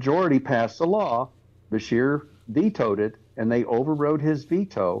supermajority passed a law. Bashir vetoed it, and they overrode his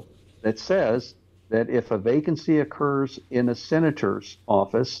veto that says that if a vacancy occurs in a senator's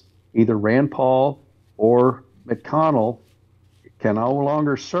office, either Rand Paul or McConnell can no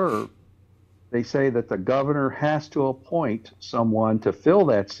longer serve. They say that the governor has to appoint someone to fill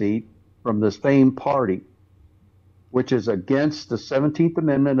that seat from the same party, which is against the 17th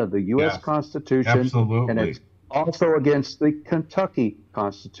Amendment of the U.S. Constitution. Absolutely. And it's also against the Kentucky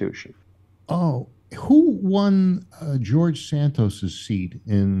Constitution. Oh, who won George Santos's seat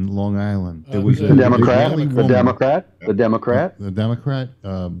in Long Island? It was the Democrat. The Democrat.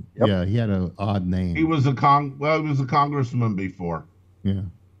 Yeah, he had an odd name. He was a congressman before. Yeah.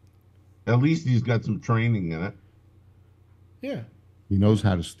 At least he's got some training in it. Yeah. He knows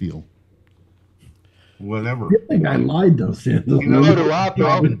how to steal. Whatever. I think I lied though, Santos. So do I,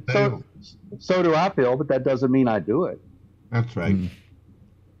 Bill. So do I, Bill, but that doesn't mean I do it. That's right.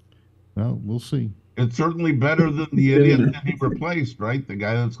 Well, we'll see. It's certainly better than the idiot that he replaced, right? The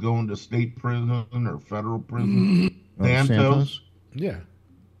guy that's going to state prison or federal prison. Santos? Yeah.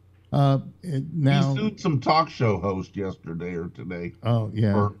 Now he sued some talk show host yesterday or today. Oh,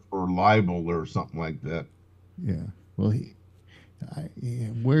 yeah. For libel or something like that. Yeah. Well,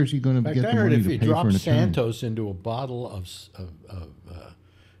 where's he going to get the money to pay for an attorney? I heard if you drop Santos into a bottle of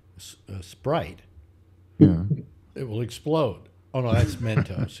Sprite, it will explode. Oh, no, that's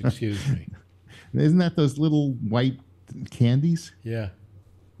Mentos. Excuse me. Isn't that those little white candies? Yeah.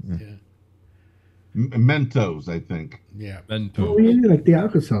 Yeah. Mentos, I think. Yeah. Mentos. Oh, yeah, like the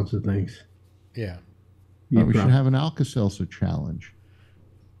Alka-Seltzer things. Yeah. We should have an Alka-Seltzer challenge.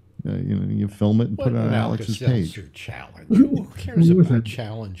 You film it and put it on Alex's page. Challenge. Who cares about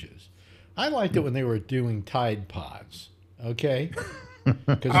challenges? I liked it when they were doing Tide Pods. Okay.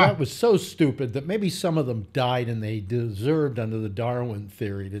 Because that was so stupid that maybe some of them died and they deserved under the Darwin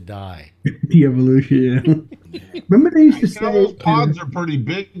theory to die. The evolution, yeah. Remember they used to say those pods are pretty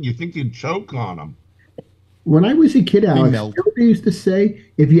big. You think you'd choke on them. When I was a kid, Alex, you know what they used to say?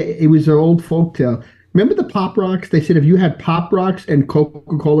 It was an old folk tale. Remember the Pop Rocks? They said if you had Pop Rocks and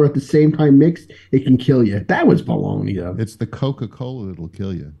Coca-Cola at the same time mixed, it can kill you. That was baloney, though. It's the Coca-Cola that'll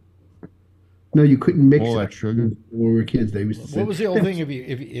kill you. No, you couldn't mix all that sugar. When we were kids, they used to say. What was the old thing? If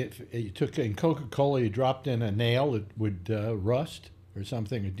you took in Coca-Cola, you dropped in a nail, it would rust or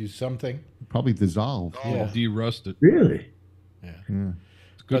something, or do something. Probably dissolve. Yeah, de-rust it. Really? Yeah.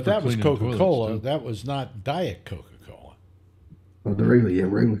 But that was Coca-Cola. That was not Diet Coca-Cola. Oh, the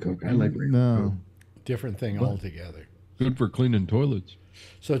regular Coke. I like regular Coke. Different thing altogether. Good for cleaning toilets.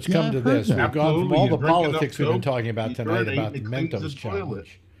 So it's come to this. that. We've gone from all the politics we've been Coke, talking about you tonight urinate, about the it cleans Mentos the toilet.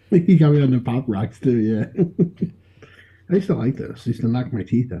 challenge. You got me on the Pop Rocks too, yeah. I used to like those. I used to knock my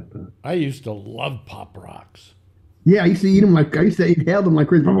teeth out though. I used to love Pop Rocks. Yeah, I used to eat them like I used to inhale them like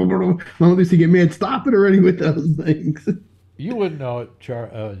crazy. My mom used to get mad. Stop it already with those things. You wouldn't know it,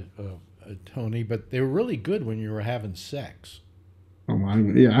 Tony, but they were really good when you were having sex. Oh,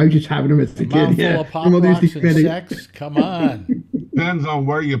 yeah, I was just having them as a kid. Mouthful Yeah, of Pop Rocks and sex? Come on. Depends on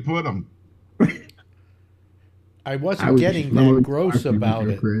where you put them. I wasn't getting that gross about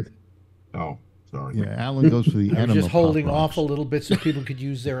it. Oh, sorry. Yeah, Alan goes for the I was enema just holding Pop off Rocks. a little bit so people could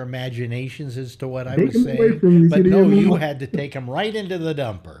use their imaginations as to what I Take was them away saying. from me, But get no, them you away. had to take them right into the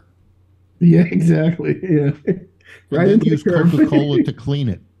dumper. Yeah, exactly. Yeah, right And into use the curb. Coca-Cola to clean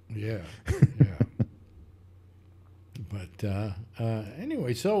it. Yeah, yeah. But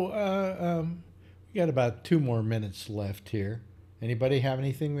anyway, so we got about 2 more minutes left here. Anybody have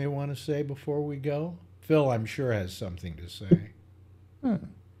anything they want to say before we go? Phil, I'm sure, has something to say. What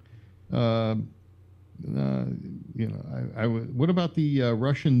about the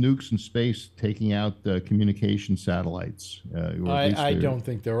Russian nukes in space taking out communication satellites? I don't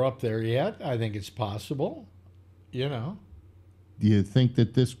think they're up there yet. I think it's possible. You know. Do you think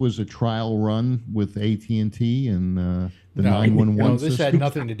that this was a trial run with AT&T and the No, 911 no, this system? had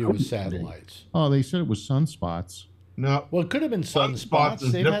nothing to do with satellites. Oh, they said it was sunspots. No. Well, it could have been Sunspots sunspots.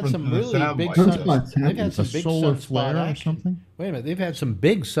 is They've had different some than the really big satellites. They've had some A big solar sunspot flare or action. something? Wait a minute, they've had some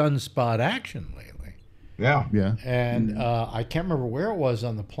big sunspot action lately. Yeah. Yeah. And I can't remember where it was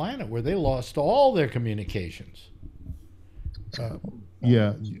on the planet where they lost all their communications. Yeah.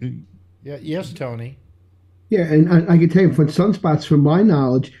 Yeah. Yes, Tony. Yeah, and I can tell you from sunspots, from my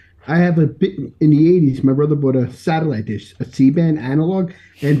knowledge, I have a bit in the 80s. My brother bought a satellite dish, a C-band analog,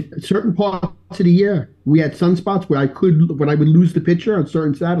 and certain parts of the year we had sunspots where I would lose the picture on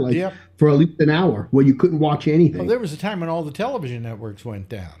certain satellites Yep. for at least an hour, where you couldn't watch anything. Well, there was a time when all the television networks went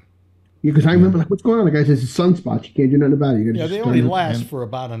down. Because I remember, like, what's going on? The guy says it's sunspots. You can't do nothing about it. You gotta Yeah, just they turn only it- last for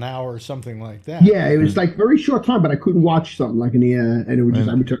about an hour or something like that. Yeah, it was like very short time, but I couldn't watch something like in the and it would just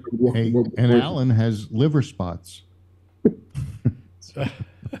I would turn And Alan has liver spots.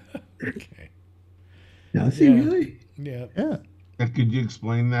 Okay. Now, see, Yeah. really? Yeah. Yeah. Could you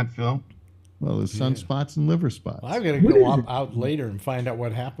explain that, Phil? Well, there's sunspots and liver spots. Well, I've got to What go is it? out later and find out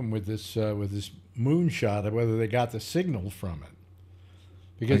what happened with this moonshot, whether they got the signal from it,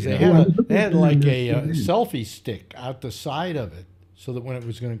 because they had like a selfie stick out the side of it, so that when it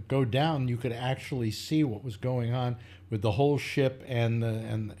was going to go down, you could actually see what was going on with the whole ship and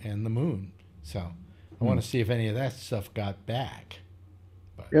the moon. So I want to see if any of that stuff got back.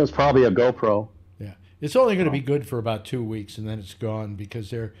 It was probably a GoPro. Yeah, it's only going to be good for about 2 weeks, and then it's gone because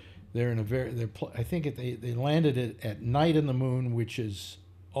they're in a I think they landed it at night in the moon, which is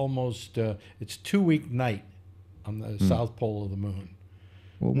almost it's 2-week night on the south pole of the moon.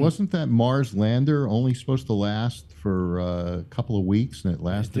 Well, wasn't that Mars lander only supposed to last for a couple of weeks, and it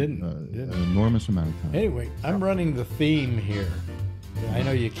lasted didn't. an enormous amount of time? Anyway, I'm running the theme here. I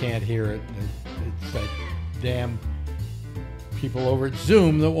know you can't hear it. It's that damn people over at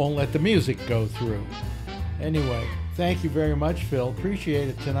Zoom that won't let the music go through. Anyway, thank you very much, Phil. Appreciate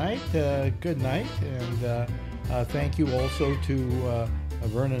it tonight. Good night. And thank you also to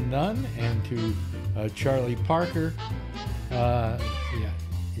Vernon Nunn and to Charlie Parker.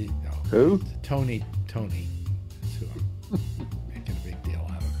 Who? Tony. That's who I'm making a big deal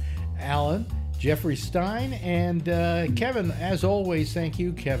out of. Alan, Jeffrey Stein, and Kevin. As always, thank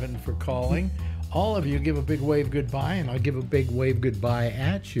you, Kevin, for calling. All of you give a big wave goodbye, and I'll give a big wave goodbye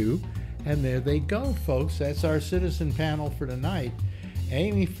at you. And there they go, folks. That's our citizen panel for tonight.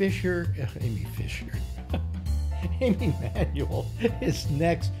 Amy Manuel is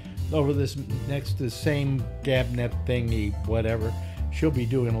next over this the same Gabnet thingy, whatever. She'll be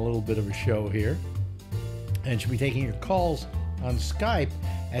doing a little bit of a show here. And she'll be taking your calls on Skype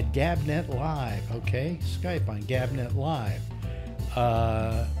at Gabnet Live, okay? Skype on Gabnet Live.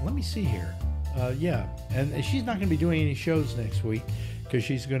 Let me see here. Yeah, and she's not going to be doing any shows next week because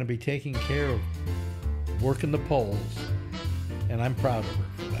she's going to be taking care of working the polls. And I'm proud of her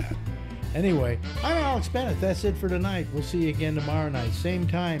for that. Anyway, I'm Alex Bennett. That's it for tonight. We'll see you again tomorrow night. Same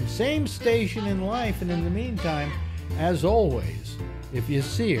time, same station in life. And in the meantime, as always, if you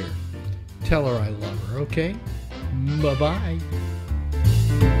see her, tell her I love her, okay? Bye-bye.